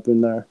really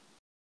happened there.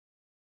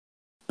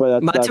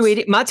 But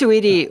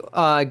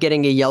Matuidi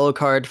getting a yellow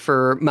card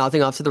for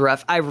mouthing off to the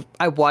ref.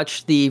 I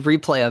watched the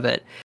replay of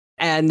it,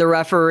 and the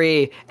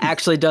referee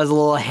actually does a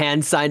little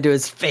hand sign to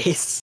his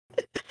face.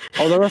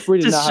 Oh, the referee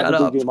did Just not have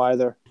shut a up. good game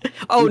either.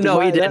 Oh no,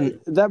 he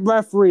didn't. That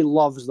referee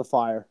loves the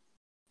Fire.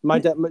 My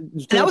dad.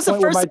 That was the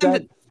first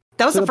time.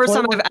 That was the first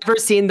time I've ever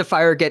seen the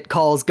Fire get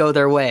calls go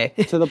their way.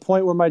 To the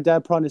point where my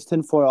dad put on his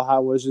tinfoil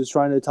hat was just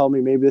trying to tell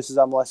me maybe this is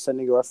MLS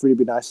sending a referee to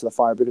be nice to the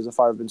Fire because the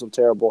Fire have been so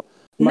terrible.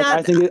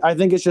 I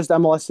think it's just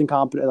MLS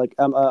incompetent.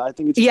 I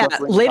think it's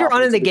just Later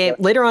on in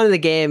the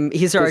game,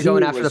 he started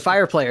going after the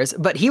Fire players,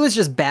 but he was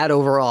just bad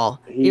overall.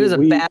 He was a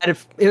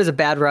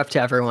bad ref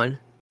to everyone.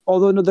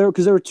 Although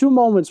because there were two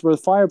moments where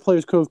the Fire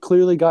players could have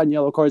clearly gotten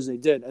yellow cards and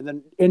they did, and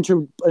then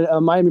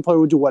a Miami player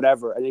would do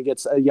whatever and he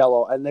gets a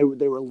yellow, and they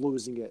were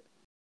losing it.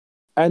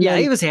 And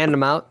he was handing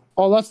them out.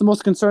 Oh, that's the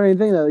most concerning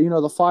thing, that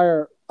the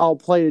Fire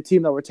outplayed a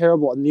team that were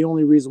terrible, and the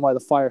only reason why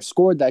the Fire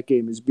scored that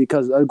game is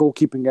because of a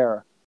goalkeeping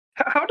error.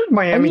 How did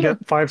Miami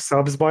get 5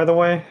 subs, by the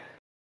way?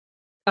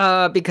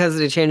 Because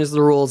they changed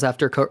the rules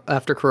after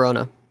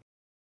Corona.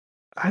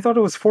 I thought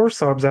it was 4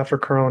 subs after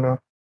Corona.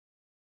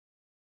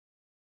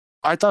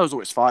 I thought it was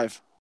always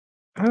 5.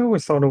 I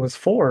always thought it was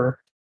 4.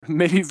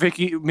 Maybe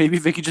Vicky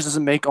just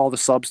doesn't make all the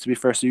subs, to be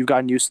fair, so you've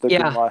gotten used to there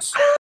being less.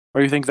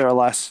 Or you think there are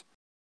less.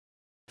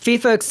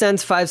 FIFA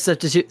extends 5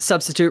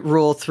 substitute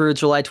rule through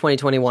July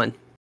 2021.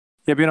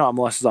 Yeah, but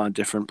MLS is on a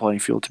different playing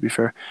field, to be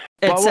fair.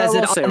 It says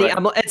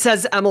it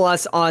says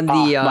MLS on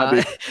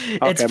the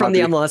it's from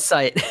the MLS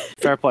site.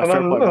 Fair play.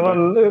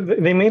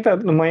 They made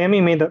that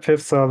Miami made that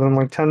 5th sub, and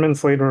like 10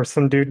 minutes later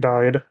some dude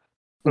died.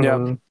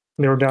 Yeah.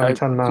 They were down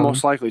 10 men.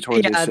 Most likely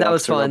towards that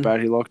was fun. How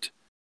bad he looked.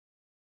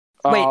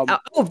 Wait,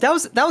 that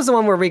was the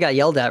one where we got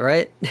yelled at,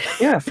 right?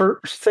 Yeah, for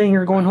saying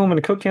you're going home in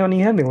a Cook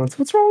County ambulance.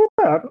 What's wrong with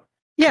that?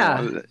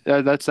 Yeah,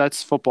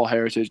 that's football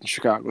heritage in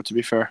Chicago. To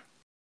be fair,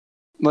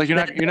 like you're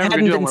never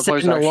been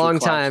said in a long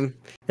time.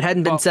 It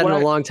hadn't been said in a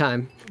long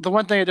time. The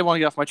one thing I did want to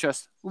get off my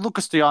chest: Luka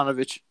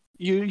Stojanovic.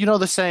 You know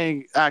the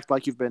saying, "Act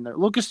like you've been there."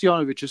 Luka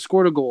Stojanovic has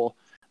scored a goal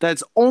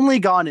that's only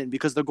gone in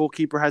because the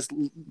goalkeeper has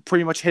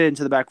pretty much hit it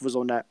into the back of his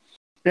own net.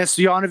 And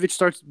Stojanovic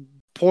starts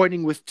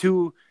pointing with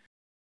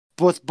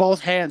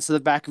both hands to the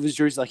back of his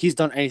jersey, like he's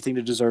done anything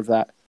to deserve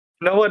that.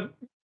 You know what?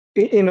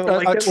 How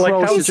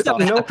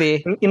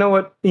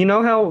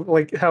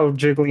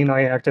Jiggly and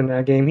I act in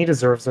that game. He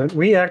deserves it.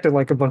 We acted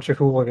like a bunch of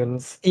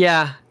hooligans.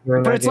 Yeah,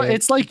 but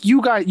it's like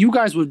you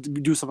guys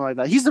would do something like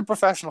that. He's a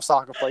professional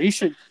soccer player. He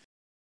should.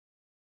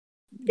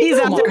 He's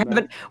out there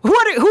having.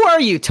 Who are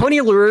you,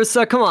 Tony La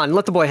Russa? Come on,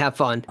 let the boy have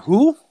fun.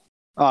 Who?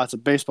 Oh, it's a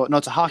baseball. No,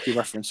 it's a hockey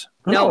reference.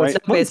 No, it's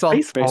not baseball.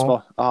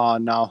 Baseball. Oh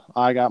no,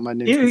 I got my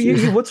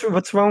name.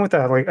 What's wrong with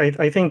that? Like,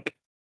 I think.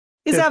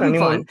 He's having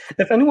fun.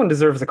 If anyone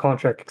deserves a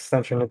contract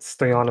extension, it's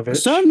Stojanovic.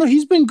 So, no,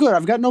 he's been good.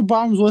 I've got no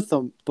problems with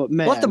him. But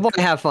man, let the boy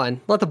have fun.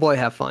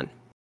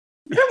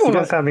 Everyone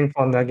was having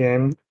fun that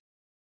game.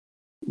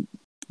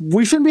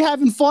 We shouldn't be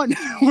having fun.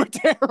 We're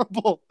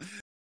terrible.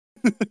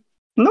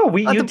 No,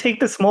 you take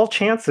the small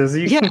chances.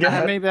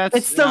 Maybe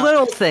it's the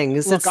little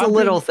things. Look, it's the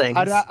little things.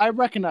 I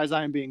recognize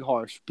I am being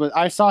harsh, but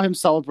I saw him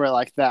celebrate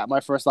like that. My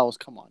first thought was,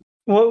 "Come on."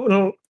 Well,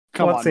 no.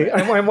 Let's see.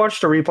 I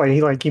watched a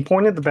replay. He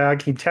pointed the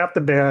bag. He tapped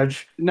the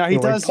badge. No, he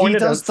does. He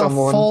does the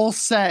full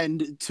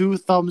send, 2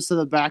 thumbs to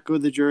the back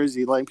of the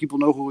jersey, letting people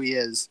know who he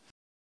is.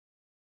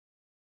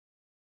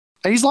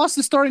 And he's lost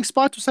his starting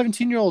spot to a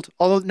 17-year-old.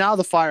 Although now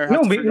the Fire.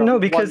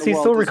 Because he's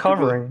still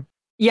recovering.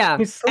 Yeah,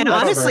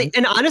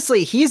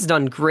 honestly, he's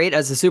done great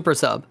as a super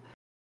sub.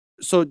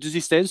 So does he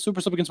stay as a super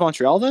sub against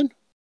Montreal then?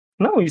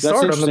 No, you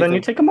start him and then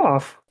you take him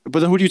off. But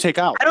then who do you take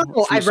out? I don't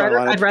know.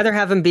 I'd rather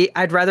have him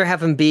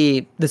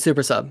be the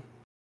super sub.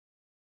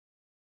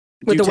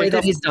 With the way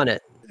that he's done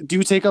it. Do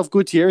you take off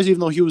Gutierrez even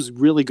though he was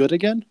really good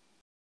again?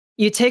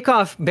 You take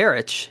off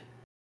Baric.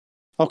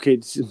 Okay.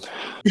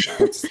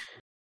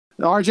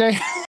 RJ?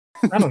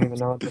 I don't even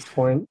know at this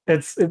point.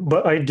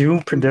 But I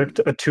do predict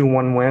a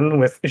 2-1 win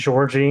with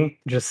Georgie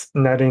just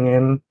netting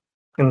in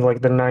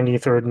like the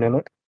 93rd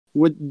minute.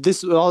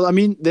 This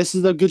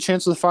is a good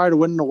chance for the Fire to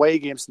win an away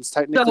game since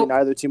technically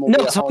neither team will be at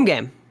home. No, it's home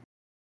game.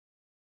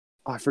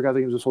 Oh, I forgot the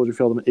game was at Soldier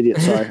Field. I'm an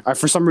idiot. Sorry. I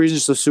for some reason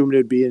just assumed it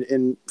would be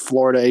in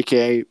Florida,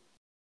 aka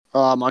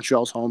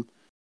Montreal's home.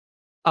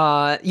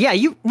 Yeah.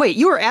 You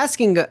were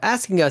asking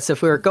us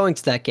if we were going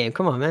to that game.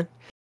 Come on, man.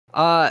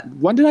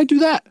 When did I do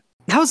that?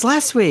 That was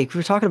last week. We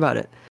were talking about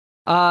it.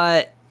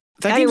 That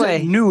game's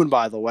at noon,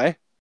 by the way.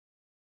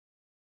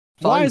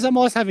 Fun. Why is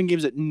MLS having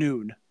games at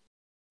noon?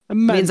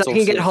 Means I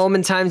can get home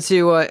in time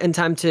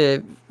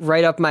to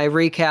write up my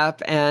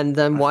recap and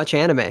then watch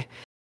anime.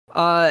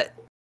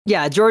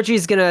 Yeah,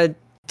 Georgie's gonna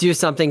do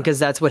something because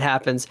that's what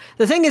happens.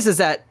 The thing is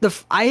that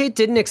I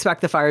didn't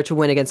expect the Fire to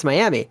win against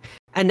Miami,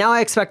 and now I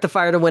expect the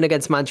Fire to win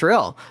against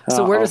Montreal.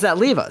 So where does that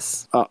leave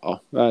us?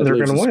 They're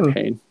gonna win.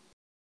 Pain.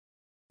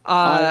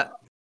 I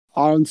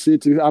don't see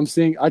it.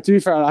 To be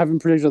fair, I haven't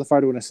predicted the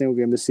Fire to win a single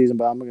game this season,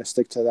 but I'm gonna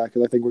stick to that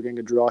because I think we're getting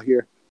a draw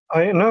here.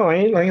 I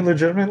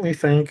legitimately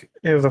think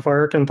if the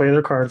Fire can play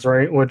their cards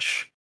right,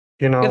 which,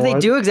 if they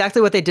do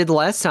exactly what they did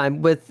last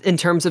time in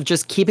terms of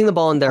just keeping the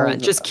ball in their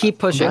end, just keep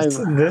pushing. I've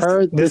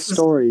heard this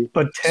story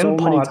a 10 so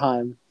many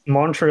times.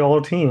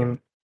 Montreal team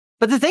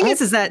But the thing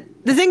is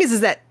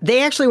that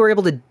they actually were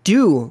able to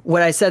do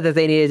what I said that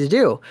they needed to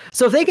do.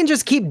 So if they can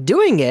just keep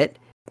doing it,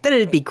 then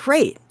it'd be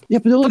great. Yeah,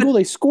 but the only goal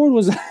they scored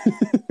was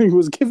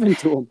was given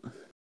to them.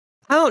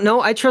 I don't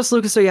know. I trust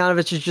Lucas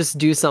Stojanovic to just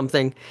do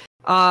something.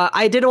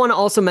 I did want to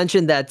also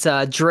mention that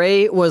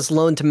Dre was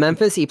loaned to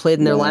Memphis. He played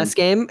in their last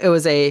game. It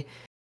was I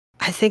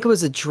think it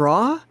was a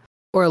draw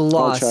or a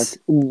loss.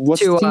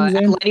 What's to, the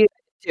team's name?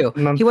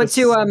 He went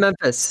to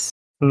Memphis.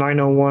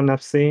 901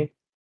 FC.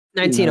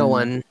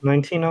 1901.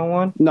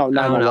 1901? No,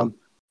 901.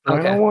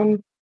 Okay.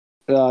 901?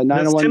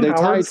 901. They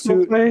tied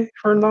to play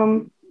for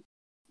them.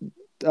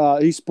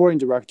 He's sporting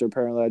director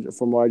apparently,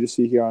 from what I just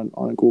see here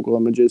on Google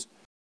Images.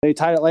 They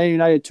tied Atlanta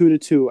United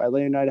 2-2.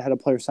 Atlanta United had a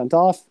player sent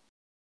off,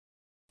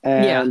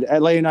 and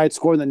Atlanta United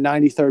scored in the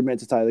 93rd minute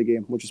to tie the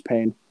game, which is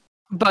pain.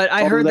 But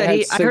I heard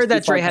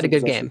that Dre had a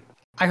good game.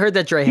 I heard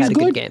that Dre had a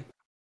good game.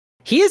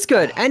 He is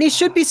good, and he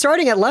should be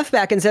starting at left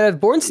back instead of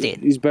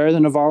Bornstein. He's better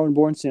than Navarro and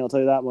Bornstein, I'll tell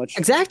you that much.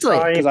 Exactly.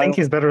 I think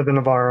he's better than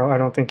Navarro. I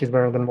don't think he's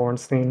better than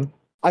Bornstein.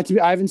 I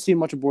haven't seen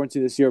much of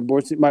Bornstein this year.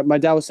 My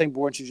dad was saying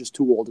Bornstein's just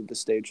too old at this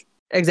stage.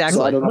 Exactly.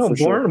 So I don't know for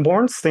sure.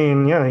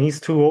 Bornstein, yeah,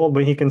 he's too old,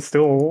 but he can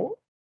still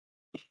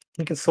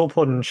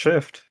put in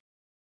shift.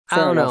 I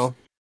don't know.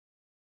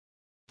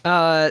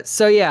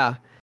 So yeah.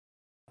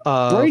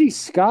 Brady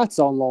Scott's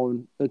on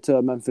loan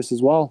to Memphis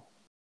as well.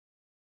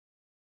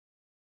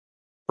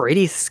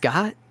 Brady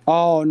Scott?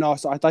 Oh no,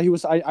 so I thought he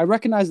was. I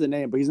recognize the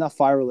name, but he's not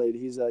fire related.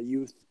 He's a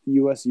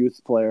U.S. youth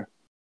player.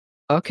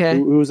 Okay.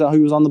 He was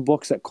on the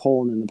books at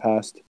Colin in the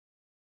past.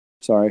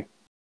 Sorry.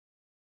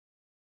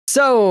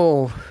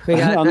 So we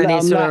got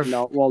any sort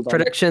of well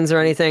predictions or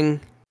anything?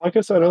 Like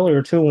I said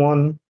earlier,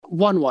 2-1.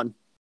 1-1.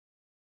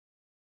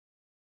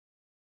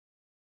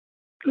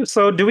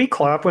 So do we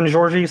clap when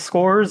Georgie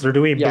scores, or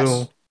do we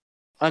boo?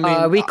 I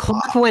mean, we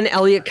clap when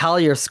Elliot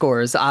Collier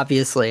scores,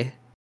 obviously.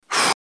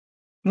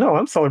 No,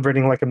 I'm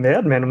celebrating like a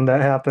madman when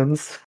that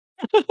happens.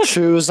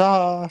 Shoes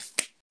off.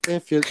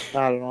 If you,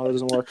 I don't know, it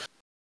doesn't work.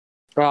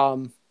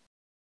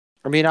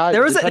 I mean,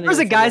 there was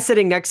a guy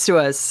sitting next to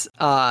us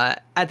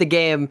at the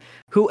game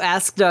who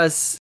asked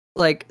us,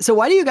 like, so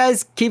why do you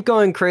guys keep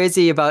going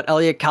crazy about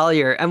Elliot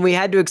Collier? And we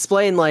had to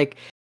explain, like,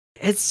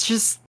 it's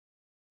just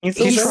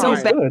he's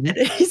so bad.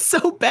 He's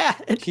so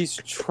bad. He's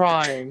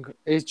trying.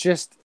 It's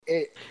just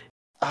he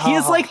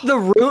is like the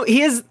room.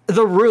 He is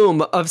the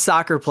room of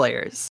soccer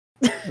players.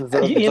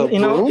 You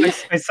know,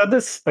 I said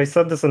this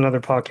in another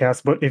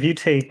podcast, but if you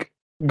take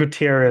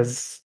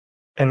Gutierrez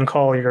and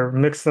Collier,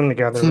 mix them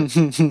together, I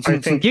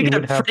think you get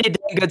a pretty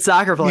dang good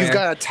soccer player. You've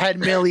got a $10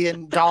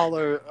 million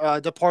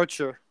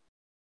departure.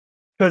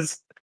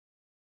 Because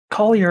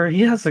Collier,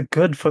 he has a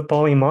good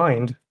footballing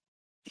mind.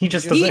 He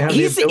just doesn't have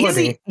the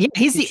ability.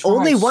 He's the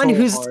only one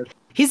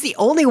he's the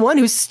only one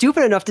who's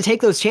stupid enough to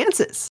take those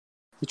chances.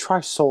 He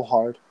tries so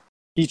hard.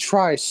 He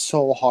tries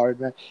so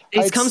hard, man.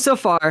 He's come so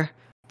far.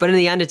 But in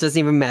the end, it doesn't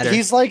even matter.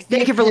 He's like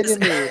the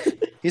epitome.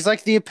 He's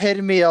like the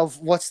epitome of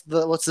what's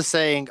the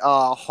saying?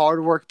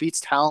 Hard work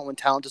beats talent when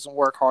talent doesn't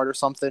work hard or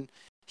something.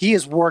 He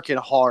is working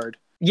hard.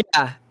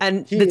 Yeah,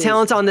 and the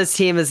talent on this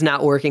team is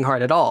not working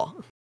hard at all.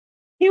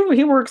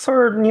 He works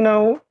hard, you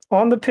know,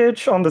 on the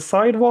pitch, on the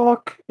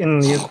sidewalk,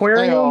 in the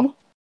aquarium.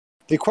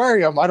 The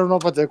aquarium. I don't know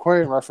about the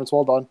aquarium reference.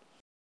 Well done.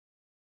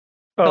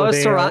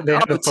 Tehran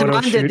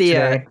did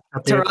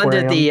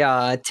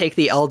the take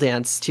the L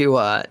dance to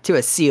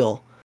a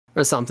seal.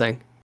 Or something.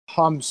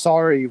 I'm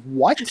sorry.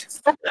 What?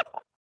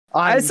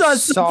 I saw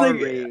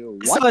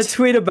a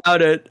tweet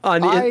about it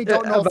on. I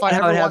don't know if I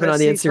ever want to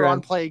see Instagram.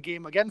 Tehran play a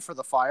game again for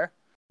the Fire.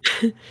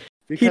 He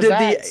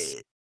did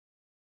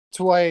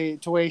to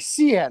a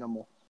sea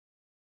animal.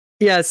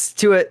 Yes,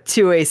 to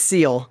a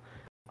seal.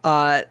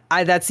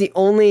 That's the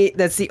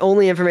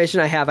only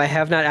information I have. I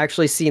have not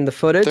actually seen the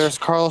footage. There's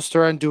Carlos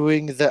Duran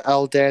doing the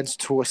L dance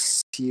to a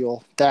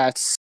seal.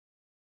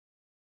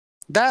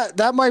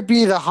 That might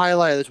be the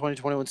highlight of the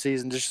 2021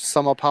 season, just to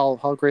sum up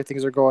how great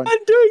things are going.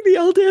 I'm doing the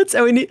L dance,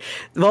 and we need.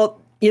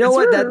 Well, you know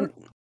what?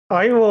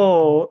 I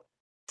will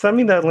send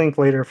me that link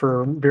later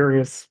for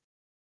various.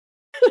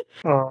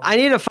 I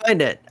need to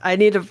find it. I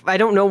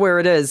don't know where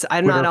it is.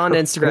 I'm not on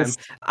Instagram.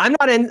 I'm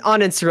not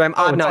on Instagram.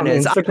 On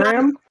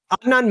Instagram.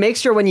 Adnan, make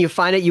sure when you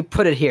find it, you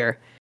put it here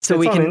so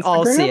we can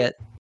all see it.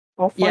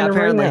 I'll find it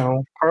apparently.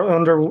 Right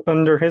now.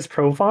 Under his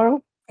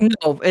profile.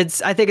 No,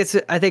 I think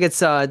it's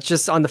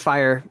just on the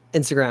Fire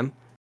Instagram.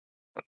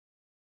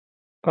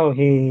 Oh,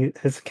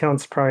 his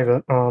account's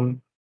private.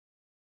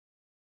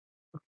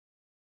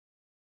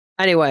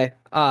 Anyway,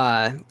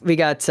 we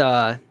got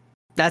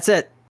that's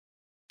it.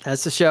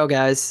 That's the show,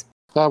 guys.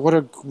 What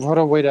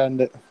a way to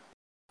end it.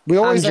 We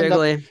always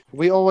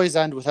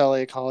end with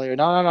Elliot Collier.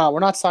 No. We're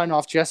not signing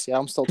off just yet.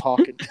 I'm still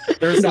talking.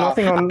 There's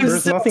nothing on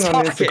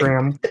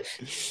Instagram.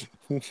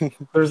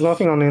 There's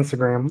nothing on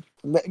Instagram.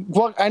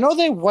 Well, I know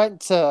they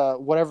went to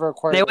whatever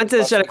aquarium. They went to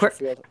the Shed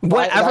Aquarium.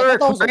 Whatever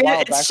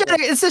aquarium.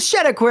 It's a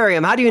Shed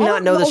Aquarium. How do you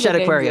not know the Shed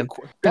Aquarium?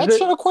 That's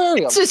Shed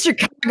Aquarium. It's a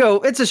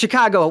Chicago. It's a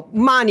Chicago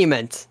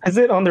monument. Is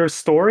it on their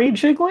story,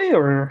 Jiggly,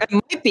 or it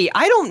might be?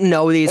 I don't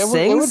know these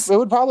things. It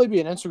would probably be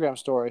an Instagram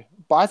story,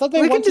 But I thought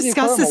they We can went to the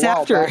discuss aquarium this a while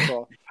after. back,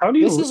 though. How do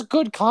you? This is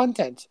good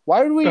content.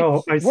 Why would we?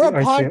 Oh, I see. We're a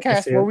I see it, I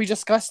podcast see where it. we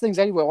discuss things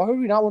anyway. Why would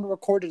we not want to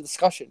record a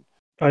discussion?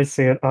 I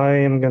see it. I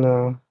am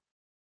gonna.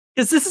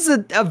 Because this is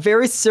a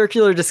very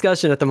circular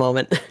discussion at the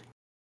moment.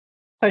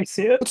 I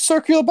see it. What's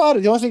circular about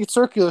it? The only thing that's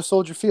circular is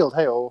Soldier Field.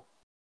 Hey, oh.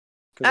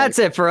 That's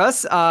it for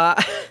us.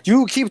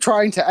 You keep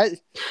trying to.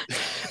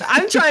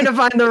 I'm trying to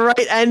find the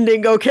right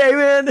ending, okay,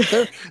 man?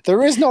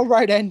 There is no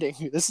right ending.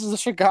 This is a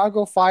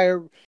Chicago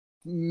Fire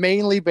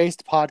mainly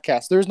based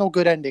podcast. There's no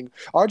good ending.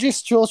 RJ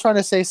still trying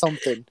to say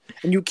something,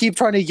 and you keep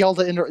trying to yell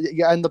to end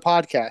the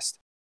podcast.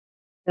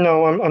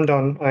 No, I'm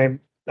done. I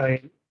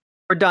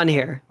We're done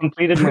here.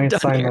 completed We're my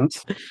done here.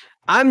 assignments.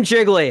 I'm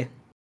Jiggly.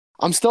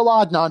 I'm still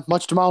Adnan,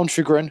 much to my own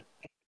chagrin.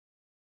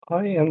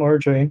 I am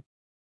RJ.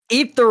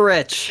 Eat the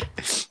rich.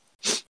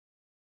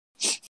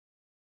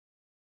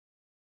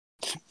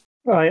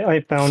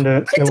 I found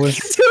it. It was.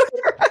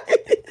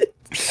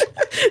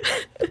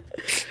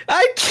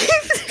 I keep.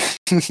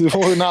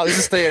 No, this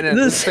is staying in.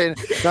 This is staying in.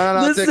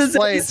 No. This To is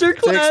explain, Easter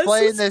to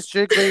explain classes. this,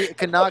 Jiggly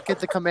cannot get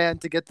the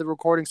command to get the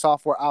recording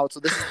software out. So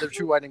this is the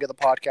true ending of the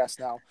podcast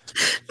now.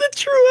 The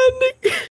true ending.